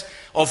winepress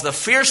of the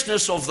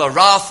fierceness of the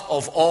wrath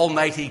of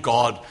Almighty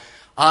God.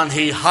 And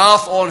he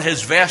hath on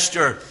his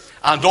vesture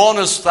and on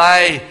his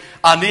thigh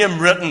a name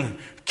written,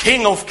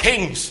 King of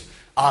Kings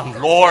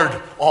and Lord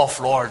of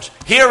Lords.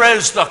 Here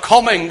is the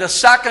coming, the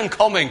second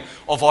coming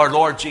of our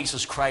Lord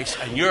Jesus Christ,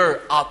 and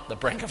you're at the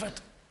brink of it.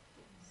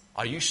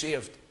 Are you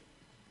saved?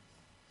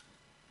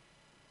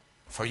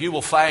 For you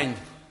will find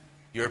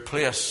your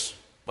place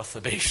with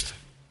the beast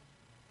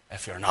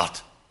if you're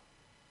not.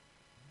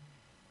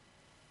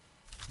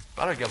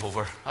 Better give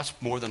over. That's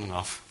more than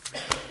enough.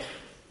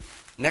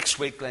 Next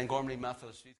week, Glengormley Methodist.